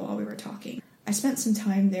hospital while we were talking. I spent some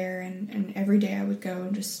time there, and every day I would go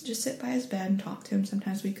and just sit by his bed and talk to him.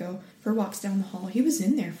 Sometimes we'd go for walks down the hall. He was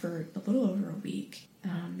in there for a little over a week,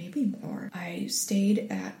 maybe more. I stayed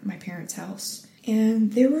at my parents' house,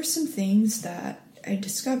 and there were some things that I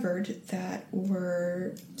discovered that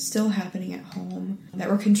were still happening at home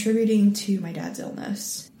that were contributing to my dad's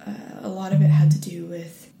illness. A lot of it had to do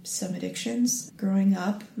with some addictions. Growing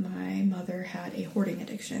up, my mother had a hoarding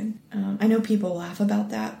addiction. I know people laugh about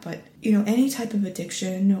that, but you know, any type of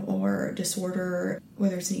addiction or disorder,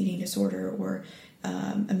 whether it's an eating disorder or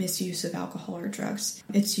a misuse of alcohol or drugs,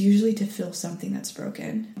 it's usually to fill something that's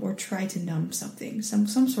broken or try to numb something, some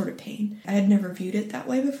sort of pain. I had never viewed it that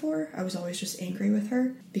way before. I was always just angry with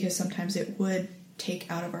her because sometimes it would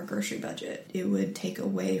take out of our grocery budget. It would take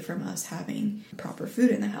away from us having proper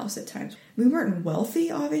food in the house at times. We weren't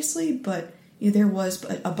wealthy, obviously, but you know, there was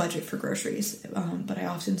a budget for groceries. But I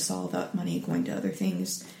often saw that money going to other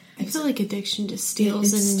things. I feel like addiction just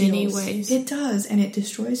steals in many ways. It does, and it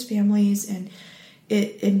destroys families, and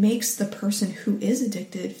it makes the person who is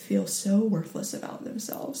addicted feel so worthless about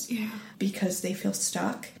themselves. Yeah. Because they feel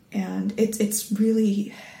stuck. And it's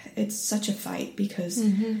really... It's such a fight because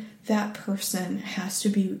that person has to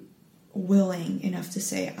be willing enough to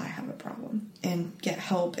say, I have a problem, and get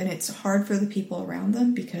help. And it's hard for the people around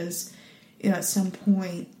them because, you know, at some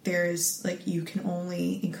point there's like, you can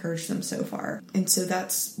only encourage them so far. And so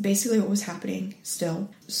that's basically what was happening still.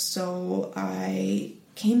 So I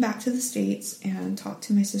came back to the States and talked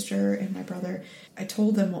to my sister and my brother. I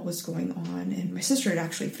told them what was going on, and my sister had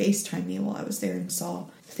actually FaceTimed me while I was there and saw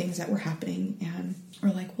the things that were happening, and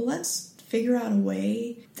we're like, well, let's figure out a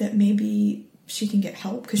way that maybe she can get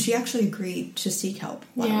help, because she actually agreed to seek help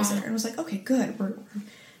while I was there. And I was like, okay, good, we're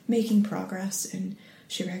making progress, and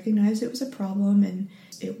she recognized it was a problem and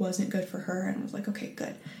it wasn't good for her, and I was like, okay,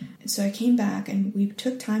 good. And so I came back and we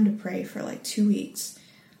took time to pray for like 2 weeks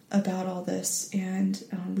about all this, and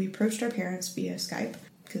we approached our parents via Skype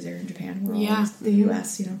because they're in Japan. We're all in the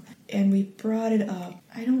U.S., you know, and we brought it up.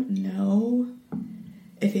 I don't know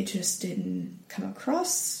if it just didn't come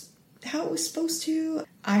across how it was supposed to.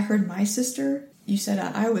 I heard my sister, you said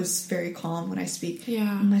I was very calm when I speak.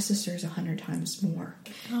 Yeah. My sister is 100 times more.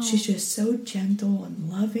 Oh. She's just so gentle and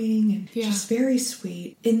loving and just very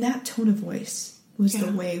sweet. In that tone of voice, was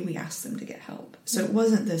the way we asked them to get help. So it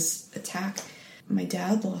wasn't this attack. My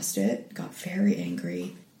dad lost it, got very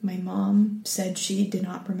angry. My mom said she did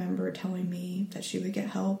not remember telling me that she would get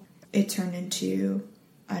help. It turned into,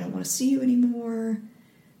 I don't want to see you anymore.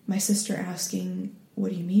 My sister asking,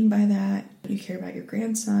 what do you mean by that? Do you care about your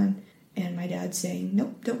grandson? And my dad saying,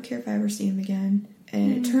 nope, don't care if I ever see him again.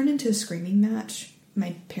 And it turned into a screaming match.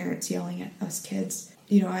 My parents yelling at us kids.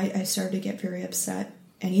 You know, I started to get very upset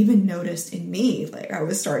and even noticed in me, like, I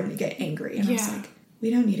was starting to get angry. And I was like, we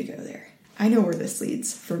don't need to go there. I know where this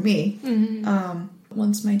leads for me.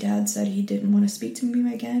 Once my dad said he didn't want to speak to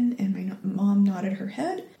me again and my mom nodded her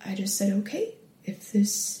head, I just said, okay, if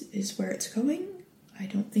this is where it's going, I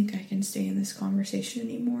don't think I can stay in this conversation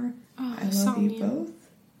anymore. I love you both.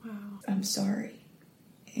 Wow. I'm sorry.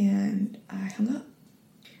 And I hung up.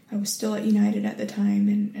 I was still at United at the time,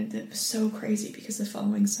 and it was so crazy because the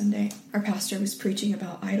following Sunday, our pastor was preaching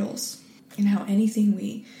about idols and how anything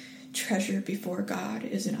we treasure before God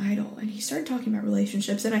is an idol. And he started talking about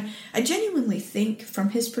relationships, and I genuinely think from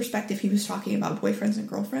his perspective he was talking about boyfriends and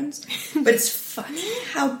girlfriends. But it's funny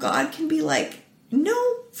how God can be like, no,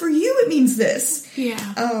 for you it means this.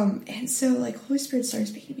 Yeah. And so like Holy Spirit started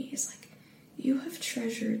speaking to me. He's like, you have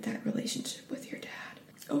treasured that relationship with your dad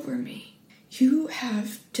over me. You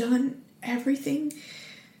have done everything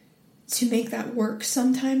to make that work,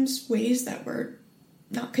 sometimes ways that were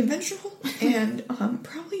not conventional and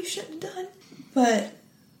probably you shouldn't have done. But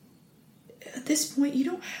at this point, you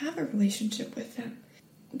don't have a relationship with them.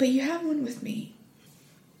 But you have one with me.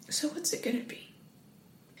 So what's it going to be?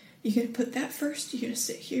 You're going to put that first? You're going to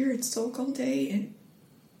sit here and sulk all day and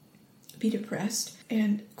be depressed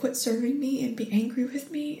and quit serving me and be angry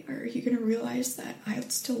with me? Or are you going to realize that I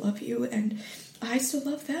still love you and I still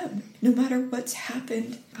love them? No matter what's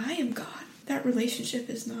happened, I am God. That relationship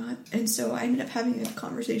is not. And so I ended up having a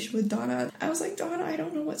conversation with Donna. I was like, Donna, I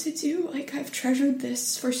don't know what to do. Like, I've treasured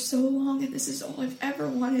this for so long, and this is all I've ever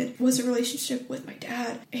wanted was a relationship with my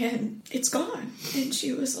dad, and it's gone. And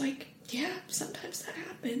she was like, yeah, sometimes that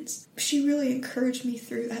happens. She really encouraged me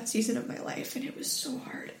through that season of my life, and it was so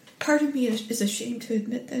hard. Part of me is ashamed to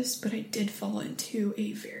admit this, but I did fall into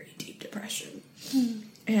a very deep depression.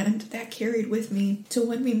 And that carried with me to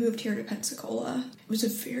when we moved here to Pensacola. It was a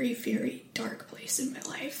very, very dark place in my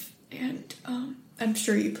life. And I'm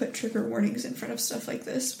sure you put trigger warnings in front of stuff like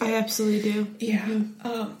this. I absolutely do.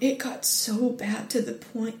 Yeah. It got so bad to the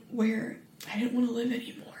point where I didn't want to live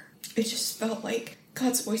anymore. It just felt like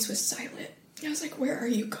God's voice was silent. I was like, where are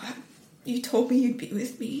you, God? You told me you'd be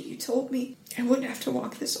with me. You told me I wouldn't have to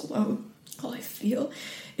walk this alone. All I feel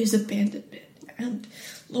is abandonment and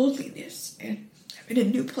loneliness, and I'm in a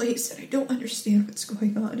new place and I don't understand what's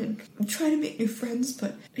going on, and I'm trying to make new friends,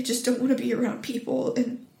 but I just don't want to be around people,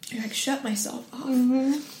 and I shut myself off.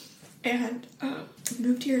 And I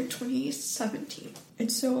moved here in 2017,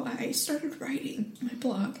 and so I started writing my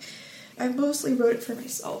blog. I mostly wrote it for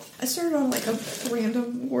myself. I started on like a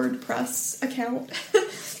random WordPress account.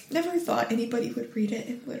 Never thought anybody would read it,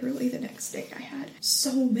 and literally the next day I had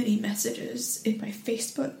so many messages in my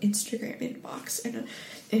Facebook, Instagram inbox,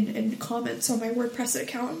 and comments on my WordPress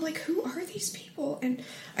account. I'm like, who are these people? And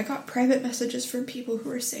I got private messages from people who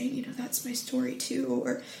were saying, you know, that's my story too,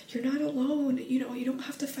 or you're not alone, you know, you don't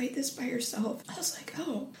have to fight this by yourself. I was like,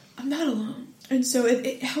 oh, I'm not alone. And so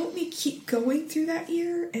it helped me keep going through that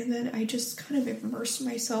year, and then I just kind of immersed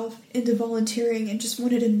myself into volunteering and just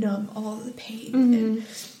wanted to numb all of the pain. And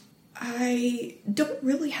I don't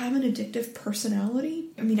really have an addictive personality.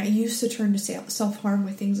 I mean, I used to turn to self-harm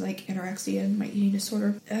with things like anorexia and my eating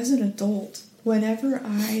disorder. As an adult, whenever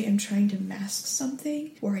I am trying to mask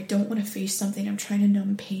something or I don't want to face something, I'm trying to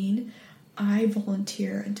numb pain, I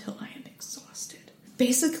volunteer until I am exhausted.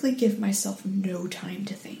 Basically give myself no time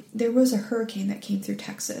to think. There was a hurricane that came through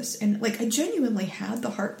Texas, and like I genuinely had the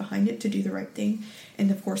heart behind it to do the right thing. And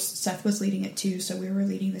of course Seth was leading it too, so we were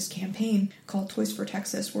leading this campaign called Toys for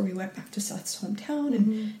Texas, where we went back to Seth's hometown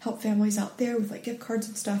and helped families out there with like gift cards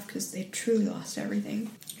and stuff because they truly lost everything.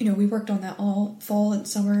 You know, we worked on that all fall and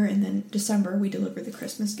summer, and then December we delivered the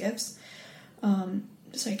Christmas gifts.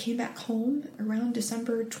 So I came back home around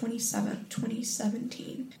December 27th,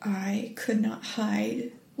 2017. I could not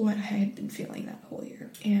hide what I had been feeling that whole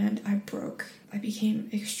year. And I broke. I became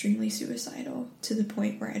extremely suicidal to the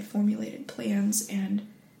point where I had formulated plans and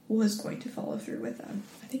was going to follow through with them.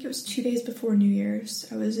 I think it was 2 days before New Year's.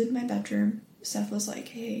 I was in my bedroom. Seth was like,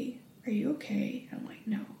 hey, are you okay? And I'm like,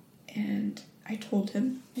 no. And I told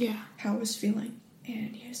him how I was feeling.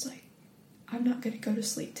 And he was like, I'm not going to go to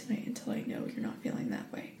sleep tonight until I know you're not feeling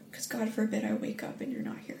that way. Because God forbid I wake up and you're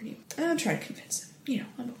not here anymore. And I'm trying to convince him, you know,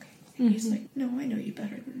 I'm okay. And he's like, no, I know you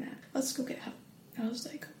better than that. Let's go get help. I was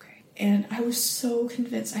like, okay. And I was so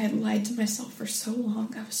convinced. I had lied to myself for so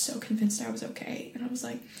long. I was so convinced I was okay. And I was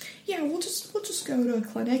like, yeah, we'll just go to a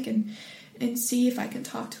clinic and see if I can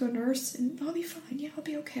talk to a nurse and I'll be fine. Yeah, I'll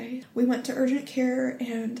be okay. We went to urgent care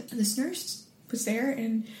and this nurse was there,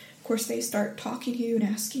 and of course they start talking to you and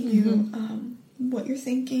asking you what you're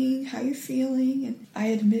thinking, how you're feeling. And I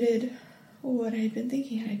admitted what I had been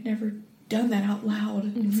thinking. I had never done that out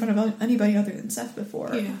loud in front of anybody other than Seth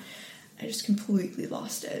before. Yeah. I just completely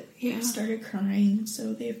lost it. Yeah. I started crying.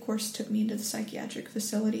 So they, of course, took me into the psychiatric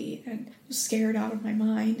facility and was scared out of my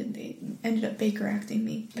mind, and they ended up Baker acting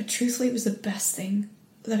me. But truthfully, it was the best thing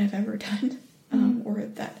that I've ever done, or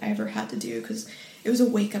that I ever had to do, because it was a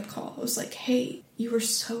wake-up call. It was like, hey, you are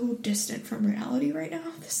so distant from reality right now.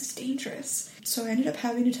 This is dangerous. So I ended up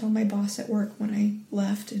having to tell my boss at work when I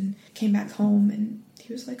left and came back home, and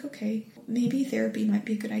he was like, okay, maybe therapy might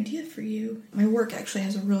be a good idea for you. My work actually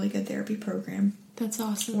has a really good therapy program. That's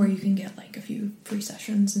awesome. Where you can get like a few free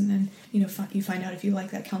sessions, and then, you find out if you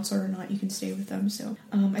like that counselor or not. You can stay with them. So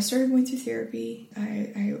I started going through therapy.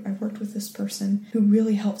 I worked with this person who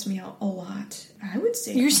really helped me out a lot. I would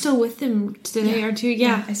say you're still with them today, or two?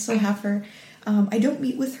 Yeah, I still have her. I don't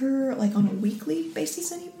meet with her like on a weekly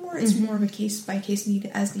basis anymore. It's more of a case by case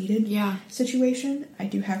as needed situation. I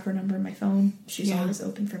do have her number in my phone. She's always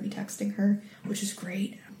open for me texting her, which is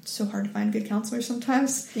great. It's so hard to find a good counselor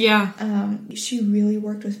sometimes. Yeah. She really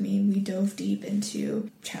worked with me. We dove deep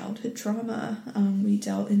into childhood trauma. We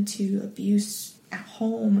dealt into abuse at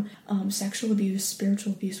home, sexual abuse,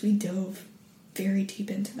 spiritual abuse. We dove very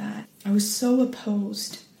deep into that. I was so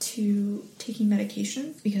opposed to taking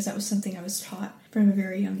medication because that was something I was taught from a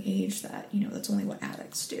very young age that, that's only what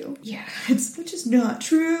addicts do. Yeah. Which is not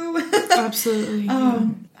true. Absolutely.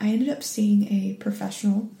 I ended up seeing a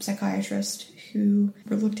professional psychiatrist who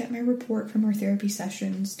looked at my report from our therapy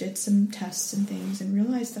sessions, did some tests and things, and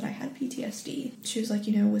realized that I had PTSD. She was like,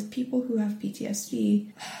 with people who have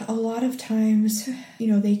PTSD, a lot of times,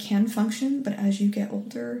 they can function, but as you get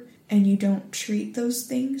older and you don't treat those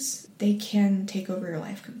things, they can take over your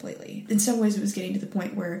life completely. In some ways, it was getting to the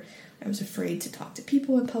point where I was afraid to talk to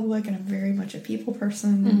people in public, and I'm very much a people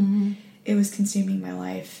person. And it was consuming my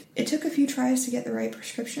life. It took a few tries to get the right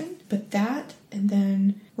prescription, but that, and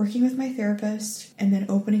then working with my therapist, and then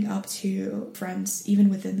opening up to friends, even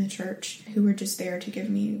within the church, who were just there to give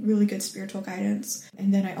me really good spiritual guidance.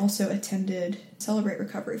 And then I also attended Celebrate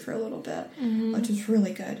Recovery for a little bit, which was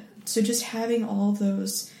really good. So just having all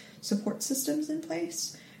those support systems in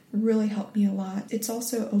place really helped me a lot. It's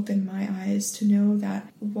also opened my eyes to know that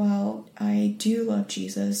while I do love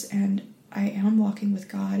Jesus and I am walking with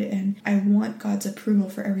God and I want God's approval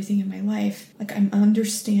for everything in my life, like I'm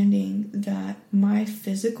understanding that my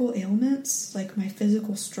physical ailments, like my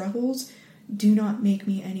physical struggles, do not make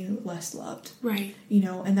me any less loved. Right.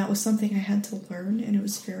 And that was something I had to learn, and it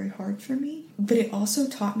was very hard for me. But it also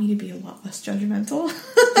taught me to be a lot less judgmental.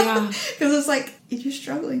 Yeah. Because it's like, if you're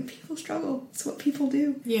struggling, people struggle. It's what people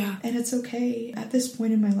do. Yeah. And it's okay. At this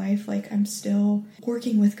point in my life, like, I'm still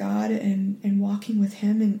working with God and walking with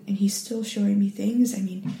Him, and He's still showing me things. I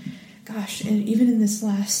mean, gosh, and even in this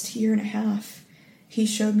last year and a half, He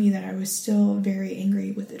showed me that I was still very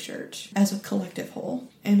angry with the church as a collective whole.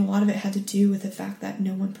 And a lot of it had to do with the fact that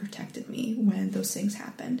no one protected me when those things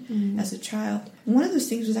happened as a child. One of those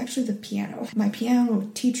things was actually the piano. My piano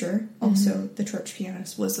teacher, also the church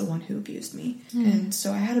pianist, was the one who abused me. And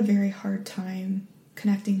so I had a very hard time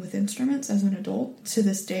connecting with instruments as an adult. To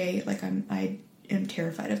this day, like I am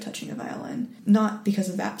terrified of touching a violin. Not because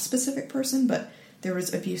of that specific person, but there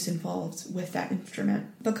was abuse involved with that instrument.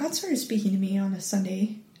 But God started speaking to me on a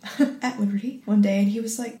Sunday at Liberty one day, and He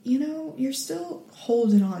was like, you're still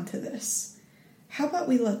holding on to this. How about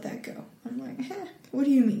we let that go? I'm like, what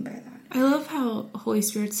do you mean by that? I love how Holy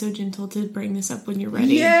Spirit's so gentle to bring this up when you're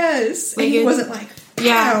ready. Yes! Like, and He wasn't like,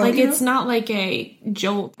 yeah, like it's not like a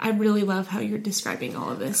jolt. I really love how you're describing all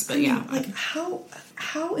of this, but like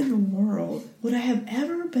how in the world would I have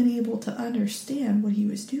ever been able to understand what He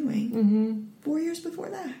was doing 4 years before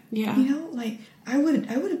that? Yeah. Like I would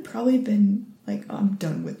have probably been like, I'm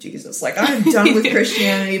done with Jesus. Like, I'm done with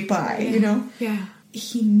Christianity, bye, Yeah.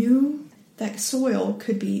 He knew that soil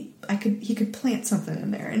could be, he could plant something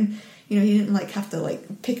in there, and, he didn't have to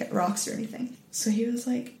pick at rocks or anything. So He was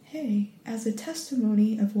like, hey, as a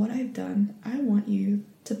testimony of what I've done, I want you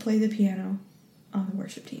to play the piano on the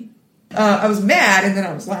worship team. I was mad, and then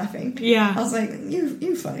I was laughing. Yeah. I was like,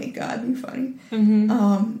 you funny, God, you funny.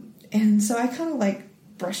 And so I kind of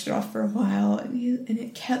brushed it off for a while, and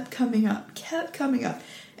it kept coming up.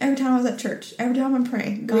 Every time I was at church, every time I'm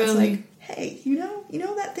praying, God's really? like, hey, you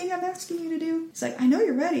know that thing I'm asking you to do? He's like, I know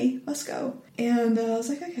you're ready. Let's go. And I was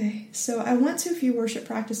like, okay. So I went to a few worship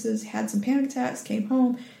practices, had some panic attacks, came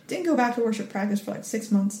home, didn't go back to worship practice for like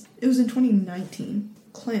 6 months. It was in 2019.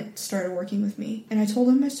 Clint started working with me, and I told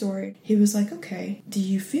him my story. He was like, okay, do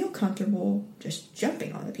you feel comfortable just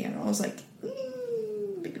jumping on the piano? I was like,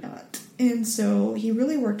 maybe not. And so he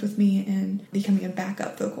really worked with me in becoming a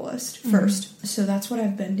backup vocalist first. So that's what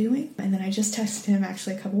I've been doing. And then I just texted him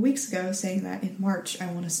actually a couple weeks ago saying that in March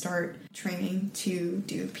I want to start training to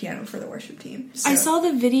do piano for the worship team. So, I saw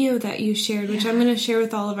the video that you shared, which I'm going to share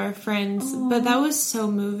with all of our friends, but that was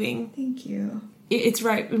so moving. Thank you. It's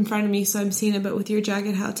right in front of me, so I'm seeing it, but with your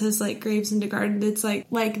jacket, how it says, like, Graves into Garden, it's like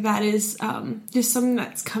that is just something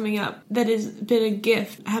that's coming up that has been a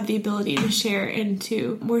gift. I have the ability to share and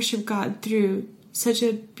to worship God through such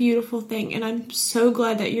a beautiful thing, and I'm so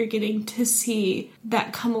glad that you're getting to see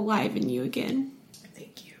that come alive in you again.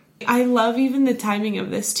 Thank you. I love even the timing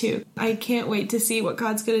of this, too. I can't wait to see what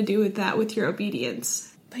God's going to do with that, with your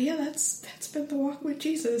obedience. But yeah, that's been the walk with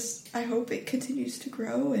Jesus. I hope it continues to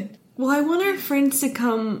grow. And well, I want our friends to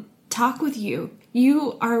come talk with you.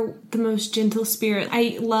 You are the most gentle spirit.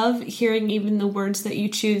 I love hearing even the words that you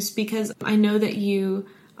choose, because I know that you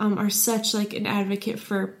are such like an advocate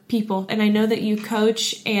for people, and I know that you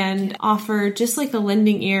coach and offer just like a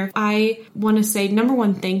lending ear. I want to say, number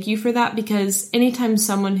one, thank you for that, because anytime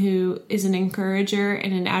someone who is an encourager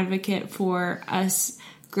and an advocate for us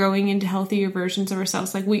growing into healthier versions of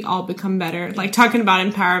ourselves, like, we all become better. Like, talking about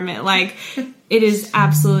empowerment, like, it is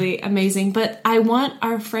absolutely amazing. But I want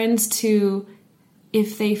our friends to,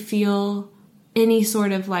 if they feel any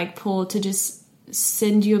sort of like pull, to just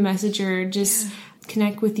send you a message or just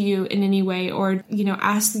connect with you in any way, or,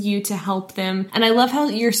 ask you to help them. And I love how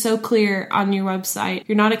you're so clear on your website.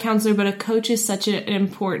 You're not a counselor, but a coach is such an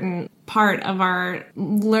important part of our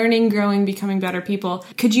learning, growing, becoming better people.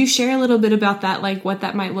 Could you share a little bit about that, like what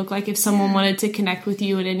that might look like if someone wanted to connect with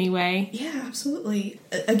you in any way? Yeah, absolutely.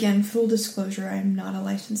 Again, full disclosure, I'm not a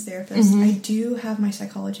licensed therapist. I do have my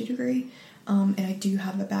psychology degree. And I do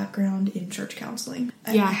have a background in church counseling.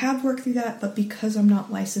 I have worked through that, but because I'm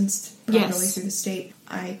not licensed properly through the state,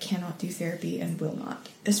 I cannot do therapy and will not.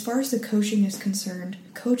 As far as the coaching is concerned,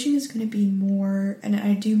 coaching is going to be more, and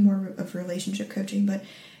I do more of relationship coaching, but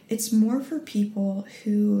it's more for people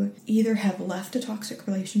who either have left a toxic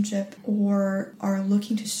relationship or are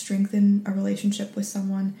looking to strengthen a relationship with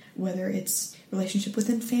someone, whether it's relationship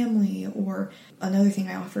within family, or another thing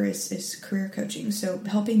I offer is career coaching. So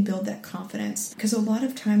helping build that confidence. Because a lot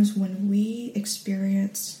of times when we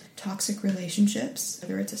experience toxic relationships,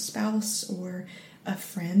 whether it's a spouse or a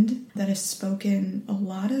friend that has spoken a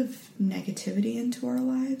lot of negativity into our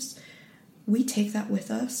lives, we take that with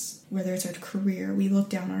us, whether it's our career. We look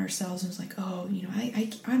down on ourselves and it's like, oh,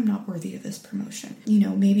 I'm not worthy of this promotion.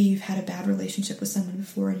 Maybe you've had a bad relationship with someone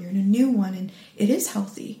before and you're in a new one and it is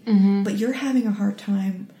healthy, but you're having a hard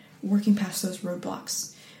time working past those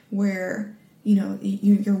roadblocks where,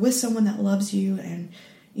 you're with someone that loves you and,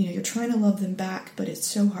 you're trying to love them back, but it's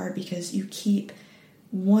so hard because you keep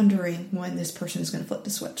wondering when this person is going to flip the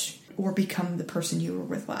switch or become the person you were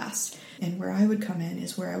with last. And where I would come in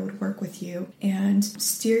is where I would work with you and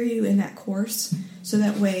steer you in that course, so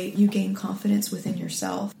that way you gain confidence within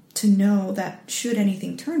yourself to know that should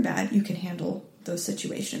anything turn bad, you can handle those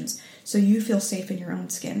situations. So you feel safe in your own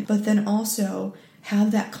skin. But then also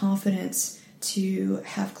have that confidence to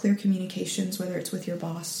have clear communications, whether it's with your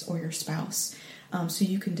boss or your spouse, so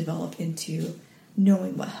you can develop into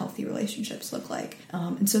knowing what healthy relationships look like.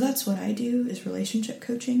 And so that's what I do, is relationship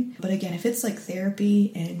coaching. But again, if it's like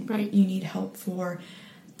therapy and you need help for,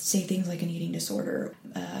 say, things like an eating disorder,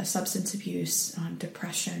 substance abuse,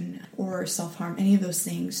 depression, or self-harm, any of those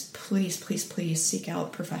things, please, please, please seek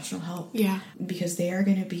out professional help. Yeah. Because they are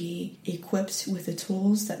going to be equipped with the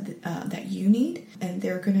tools that you need, and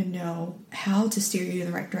they're going to know how to steer you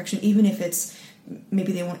in the right direction, even if it's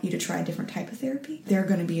maybe they want you to try a different type of therapy. They're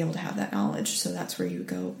going to be able to have that knowledge. So that's where you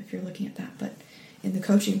go if you're looking at that. But in the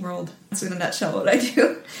coaching world, that's in a nutshell what I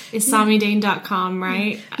do. It's SamiDane.com,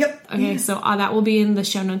 right? Yep. Okay, so that will be in the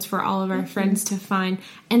show notes for all of our friends to find.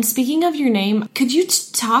 And speaking of your name, could you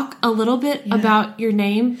talk a little bit about your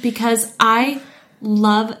name? Because I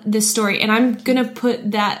love this story. And I'm going to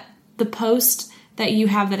put the post that you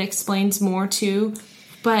have that explains more too.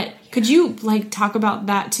 But could you, talk about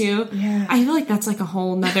that, too? Yeah. I feel like that's, a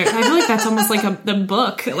whole nother... I feel like that's almost like the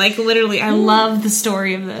book. Literally, I love the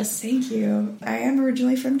story of this. Thank you. I am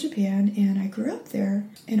originally from Japan, and I grew up there.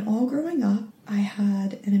 And all growing up, I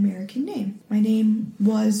had an American name. My name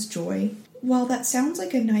was Joy. while that sounds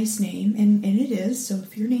like a nice name, and it is, so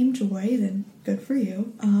if you're named Joy, then good for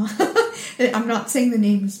you. I'm not saying the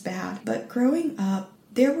name is bad, but growing up,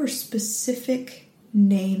 there were specific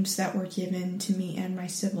names that were given to me and my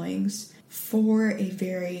siblings for a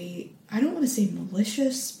very, I don't want to say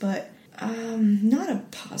malicious, but not a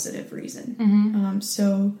positive reason.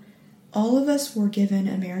 So all of us were given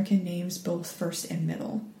American names, both first and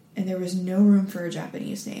middle, and there was no room for a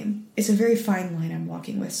Japanese name. It's a very fine line I'm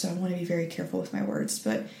walking with, so I want to be very careful with my words,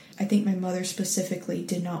 but I think my mother specifically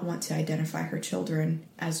did not want to identify her children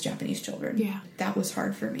as Japanese children. Yeah. That was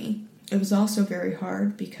hard for me. It was also very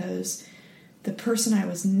hard because the person I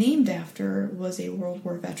was named after was a World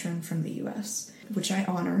War veteran from the U.S., which I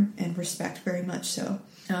honor and respect very much so.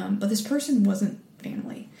 But this person wasn't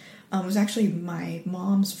family. It was actually my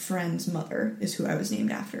mom's friend's mother is who I was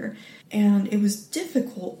named after. And it was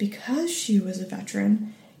difficult because she was a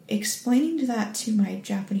veteran, explaining that to my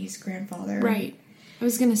Japanese grandfather. Right. I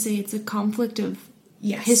was going to say it's a conflict of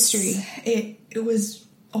history. It was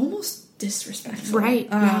almost disrespectful.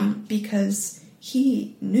 Right. Because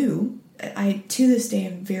he knew. I, to this day,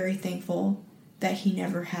 am very thankful that he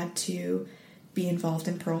never had to be involved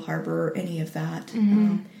in Pearl Harbor or any of that.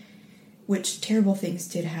 Which terrible things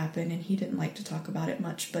did happen, and he didn't like to talk about it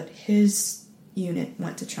much, but his unit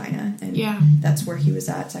went to China, and that's where he was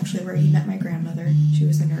at. It's actually where he met my grandmother. She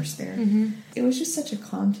was a nurse there. It was just such a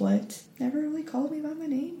conflict. Never really called me by my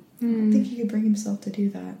name. I don't think he could bring himself to do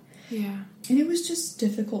that. Yeah. And it was just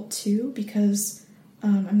difficult, too, because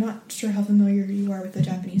I'm not sure how familiar you are with the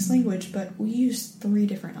Japanese language, but we use 3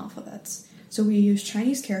 different alphabets. So we use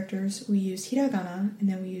Chinese characters, we use hiragana, and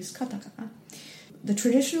then we use katakana. The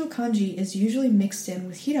traditional kanji is usually mixed in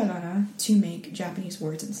with hiragana to make Japanese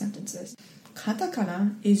words and sentences.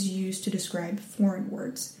 Katakana is used to describe foreign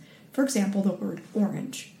words. For example, the word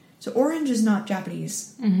orange. So orange is not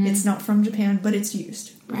Japanese. It's not from Japan, but it's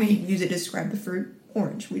used. Right. We use it to describe the fruit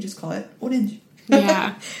orange. We just call it orange.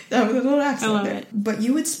 Yeah. That was a little accent I love there. it. But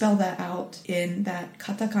you would spell that out in that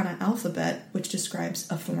katakana alphabet, which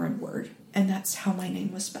describes a foreign word. And that's how my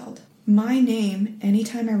name was spelled. My name,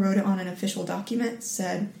 anytime I wrote it on an official document,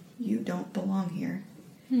 said, "You don't belong here.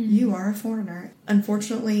 You are a foreigner."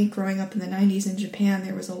 Unfortunately, growing up in the 90s in Japan,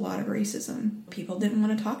 there was a lot of racism. People didn't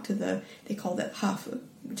want to talk to they called it hafu,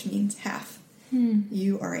 which means half.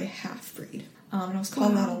 You are a half-breed. And I was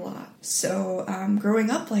called that a lot. So growing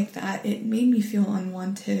up like that, it made me feel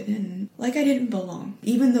unwanted and like I didn't belong.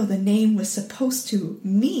 Even though the name was supposed to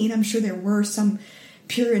mean, I'm sure there were some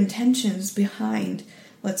pure intentions behind,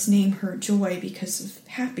 let's name her Joy because of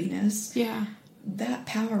happiness. Yeah. That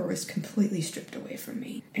power was completely stripped away from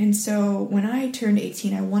me. And so when I turned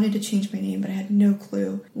 18, I wanted to change my name, but I had no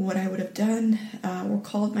clue what I would have done or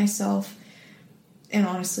called myself. And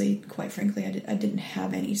honestly, quite frankly, I didn't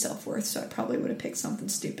have any self-worth, so I probably would have picked something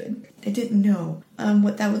stupid. I didn't know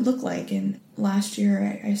what that would look like. And last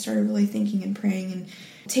year, I started really thinking and praying and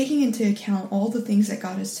taking into account all the things that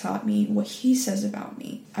God has taught me, what He says about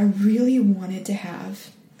me. I really wanted to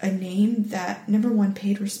have a name that, number one,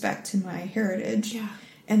 paid respect to my heritage,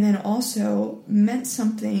 and then also meant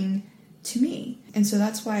something to me. And so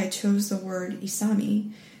that's why I chose the word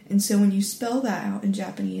Isami. And so when you spell that out in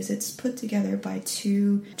Japanese, it's put together by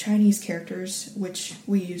 2 Chinese characters, which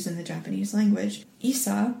we use in the Japanese language.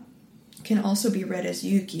 Isa can also be read as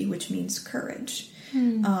Yuki, which means courage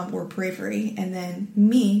or bravery. And then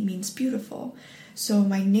Mi means beautiful. So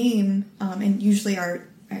my name, and usually I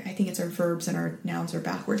think it's our verbs and our nouns are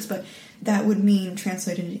backwards, but that would mean,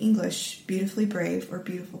 translated into English, beautifully brave or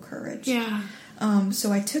beautiful courage. Yeah.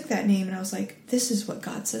 So I took that name and I was like, this is what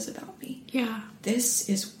God says about me. Yeah. This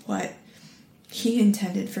is what He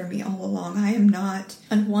intended for me all along. I am not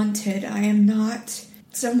unwanted. I am not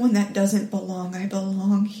someone that doesn't belong. I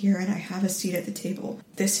belong here and I have a seat at the table.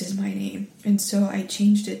 This is my name. And so I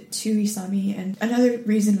changed it to Isami. And another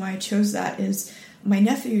reason why I chose that is my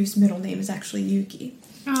nephew's middle name is actually Yuki.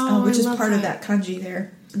 Which is part of that kanji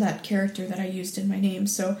there, that character that I used in my name.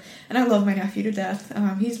 So, and I love my nephew to death.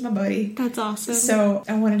 He's my buddy. That's awesome. So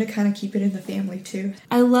I wanted to kind of keep it in the family too.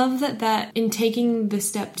 I love that in taking the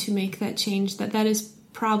step to make that change, that is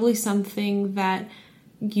probably something that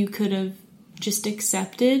you could have just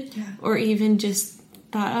accepted or even just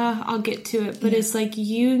thought, I'll get to it. But it's like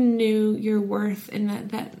you knew your worth and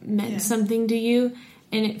that meant something to you,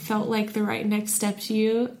 and it felt like the right next step to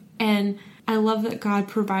you. And I love that God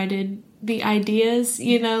provided the ideas,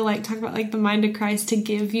 like talk about like the mind of Christ to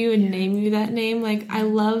give you and name you that name. Like, I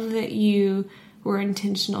love that you were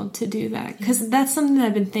intentional to do that, because that's something that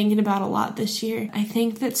I've been thinking about a lot this year. I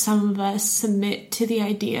think that some of us submit to the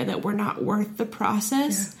idea that we're not worth the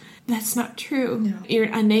process. That's not true. No.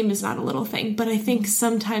 A name is not a little thing. But I think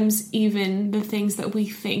sometimes even the things that we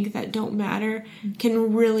think that don't matter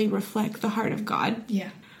can really reflect the heart of God.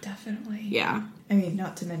 Yeah, definitely. Yeah. I mean,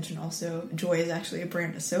 not to mention also, Joy is actually a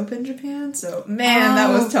brand of soap in Japan. So, man, that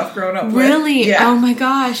was tough growing up with. Really? Yeah. Oh my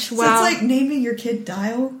gosh. Wow. So it's like naming your kid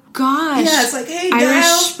Dial. Gosh. Yeah, it's like, hey, Dial. Irish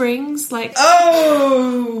Springs, like...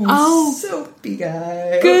 Oh, soapy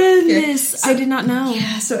guy. Goodness. So, I did not know.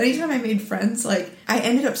 Yeah, so anytime I made friends, like, I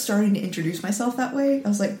ended up starting to introduce myself that way. I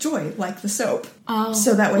was like, Joy, like the soap. Oh.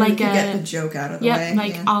 So that way like we could get the joke out of the way.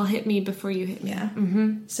 Like, I'll hit me before you hit me. Yeah.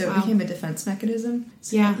 Mm-hmm. So it became a defense mechanism.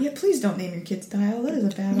 So Yeah, please don't name your kids Dial. That is a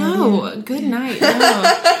bad idea. No, good night.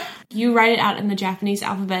 No. You write it out in the Japanese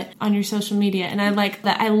alphabet on your social media, and I like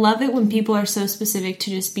that. I love it when people are so specific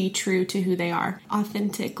to just be true to who they are,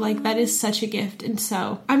 authentic. Like, that is such a gift, and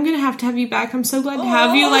so I'm gonna have to have you back. I'm so glad to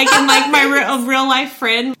have you, like, in like my real life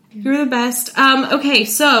friend. You're the best. Okay,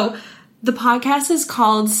 so the podcast is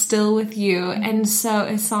called Still With You, and so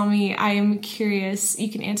Asami, I am curious. You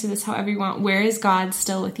can answer this however you want. Where is God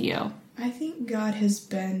still with you? I think God has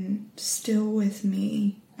been still with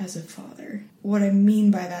me as a father. What I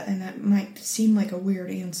mean by that, and that might seem like a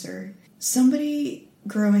weird answer, somebody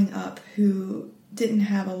growing up who didn't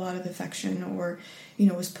have a lot of affection or,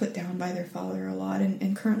 was put down by their father a lot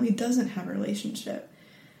and currently doesn't have a relationship.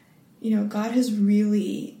 God has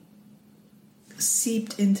really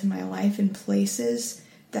seeped into my life in places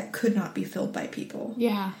that could not be filled by people.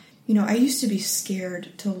 Yeah. I used to be scared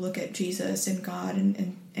to look at Jesus and God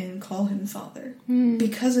and call him Father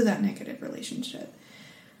because of that negative relationship.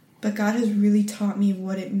 But God has really taught me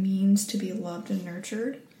what it means to be loved and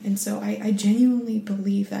nurtured. And so I genuinely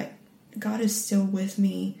believe that God is still with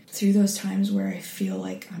me through those times where I feel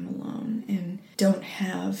like I'm alone and don't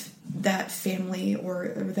have that family or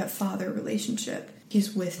that father relationship.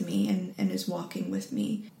 He's with me and is walking with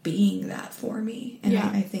me, being that for me. And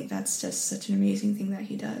I think that's just such an amazing thing that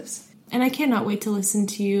he does. And I cannot wait to listen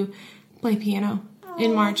to you play piano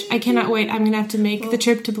in March. I cannot wait. I'm going to have to make the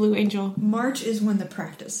trip to Blue Angel. March is when the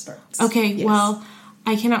practice starts. Okay, yes. Well,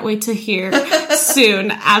 I cannot wait to hear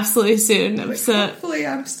soon. Absolutely soon. So, hopefully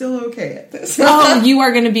I'm still okay at this. Oh, you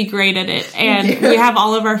are going to be great at it. And we have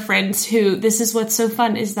all of our friends who, this is what's so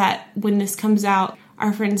fun, is that when this comes out,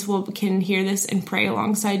 our friends can hear this and pray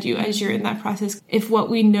alongside you as you're in that process. If what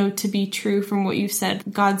we know to be true from what you've said,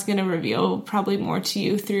 God's going to reveal probably more to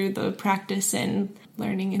you through the practice and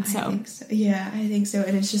learning. And I think so. Yeah, I think so.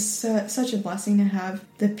 And it's just such a blessing to have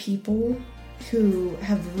the people who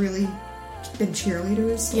have really been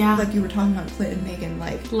cheerleaders. Yeah. Like you were talking about Clint and Megan.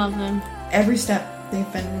 Like, love them. Every step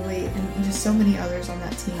they've been really, and just so many others on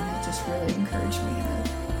that team have just really encouraged me. And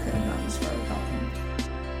I couldn't have gone this far without them.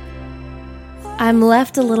 I'm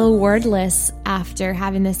left a little wordless after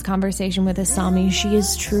having this conversation with Asami. She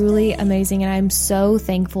is truly amazing, and I'm so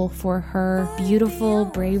thankful for her beautiful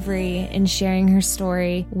bravery in sharing her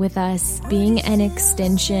story with us, being an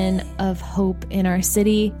extension of hope in our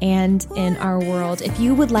city and in our world. If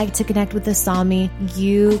you would like to connect with Asami,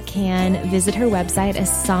 you can visit her website,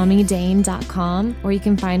 asamidane.com, or you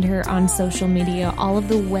can find her on social media. All of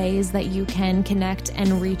the ways that you can connect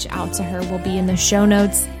and reach out to her will be in the show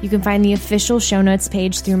notes. You can find the official show notes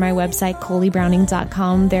page through my website,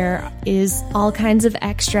 ColeyBrowning.com. There is all kinds of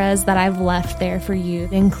extras that I've left there for you,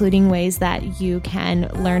 including ways that you can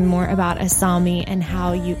learn more about Asami and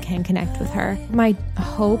how you can connect with her. My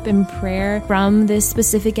hope and prayer from this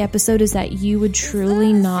specific episode is that you would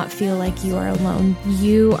truly not feel like you are alone.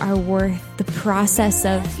 You are worth the process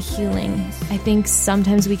of healing. I think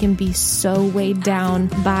sometimes we can be so weighed down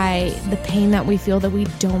by the pain that we feel that we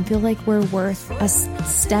don't feel like we're worth a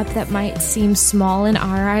step that might seem small in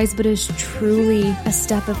our eyes, but is truly a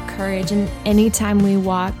step of courage. And anytime we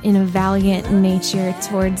walk in a valiant nature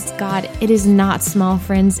towards God, it is not small,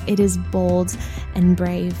 friends. It is bold and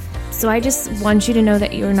brave. So I just want you to know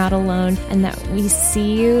that you're not alone and that we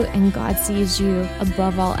see you and God sees you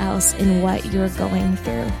above all else in what you're going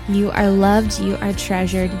through. You are loved, you are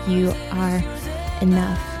treasured, you are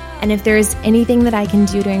enough. And if there's anything that I can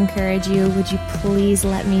do to encourage you, would you please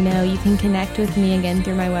let me know? You can connect with me again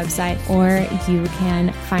through my website, or you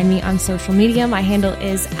can find me on social media. My handle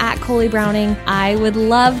is @ColeyBrowning. I would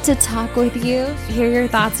love to talk with you, hear your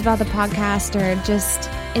thoughts about the podcast, or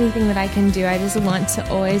just anything that I can do. I just want to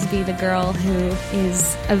always be the girl who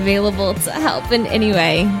is available to help in any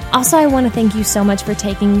way. Also, I want to thank you so much for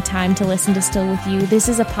taking time to listen to Still With You. This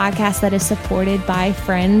is a podcast that is supported by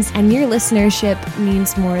friends, and your listenership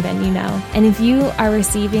means more than everyone you know. And if you are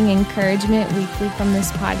receiving encouragement weekly from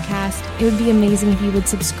this podcast, it would be amazing if you would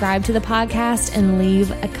subscribe to the podcast and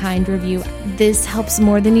leave a kind review. This helps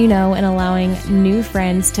more than you know in allowing new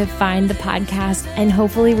friends to find the podcast and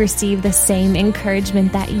hopefully receive the same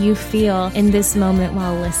encouragement that you feel in this moment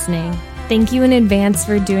while listening. Thank you in advance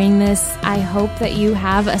for doing this. I hope that you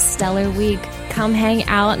have a stellar week. Come hang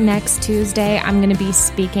out next Tuesday. I'm going to be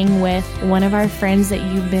speaking with one of our friends that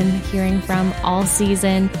you've been hearing from all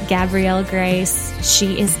season, Gabrielle Grace.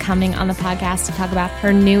 She is coming on the podcast to talk about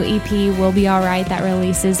her new EP, We'll Be Alright, that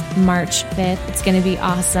releases March 5th. It's going to be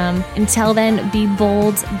awesome. Until then, be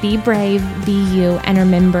bold, be brave, be you, and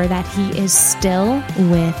remember that He is still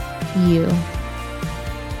with you.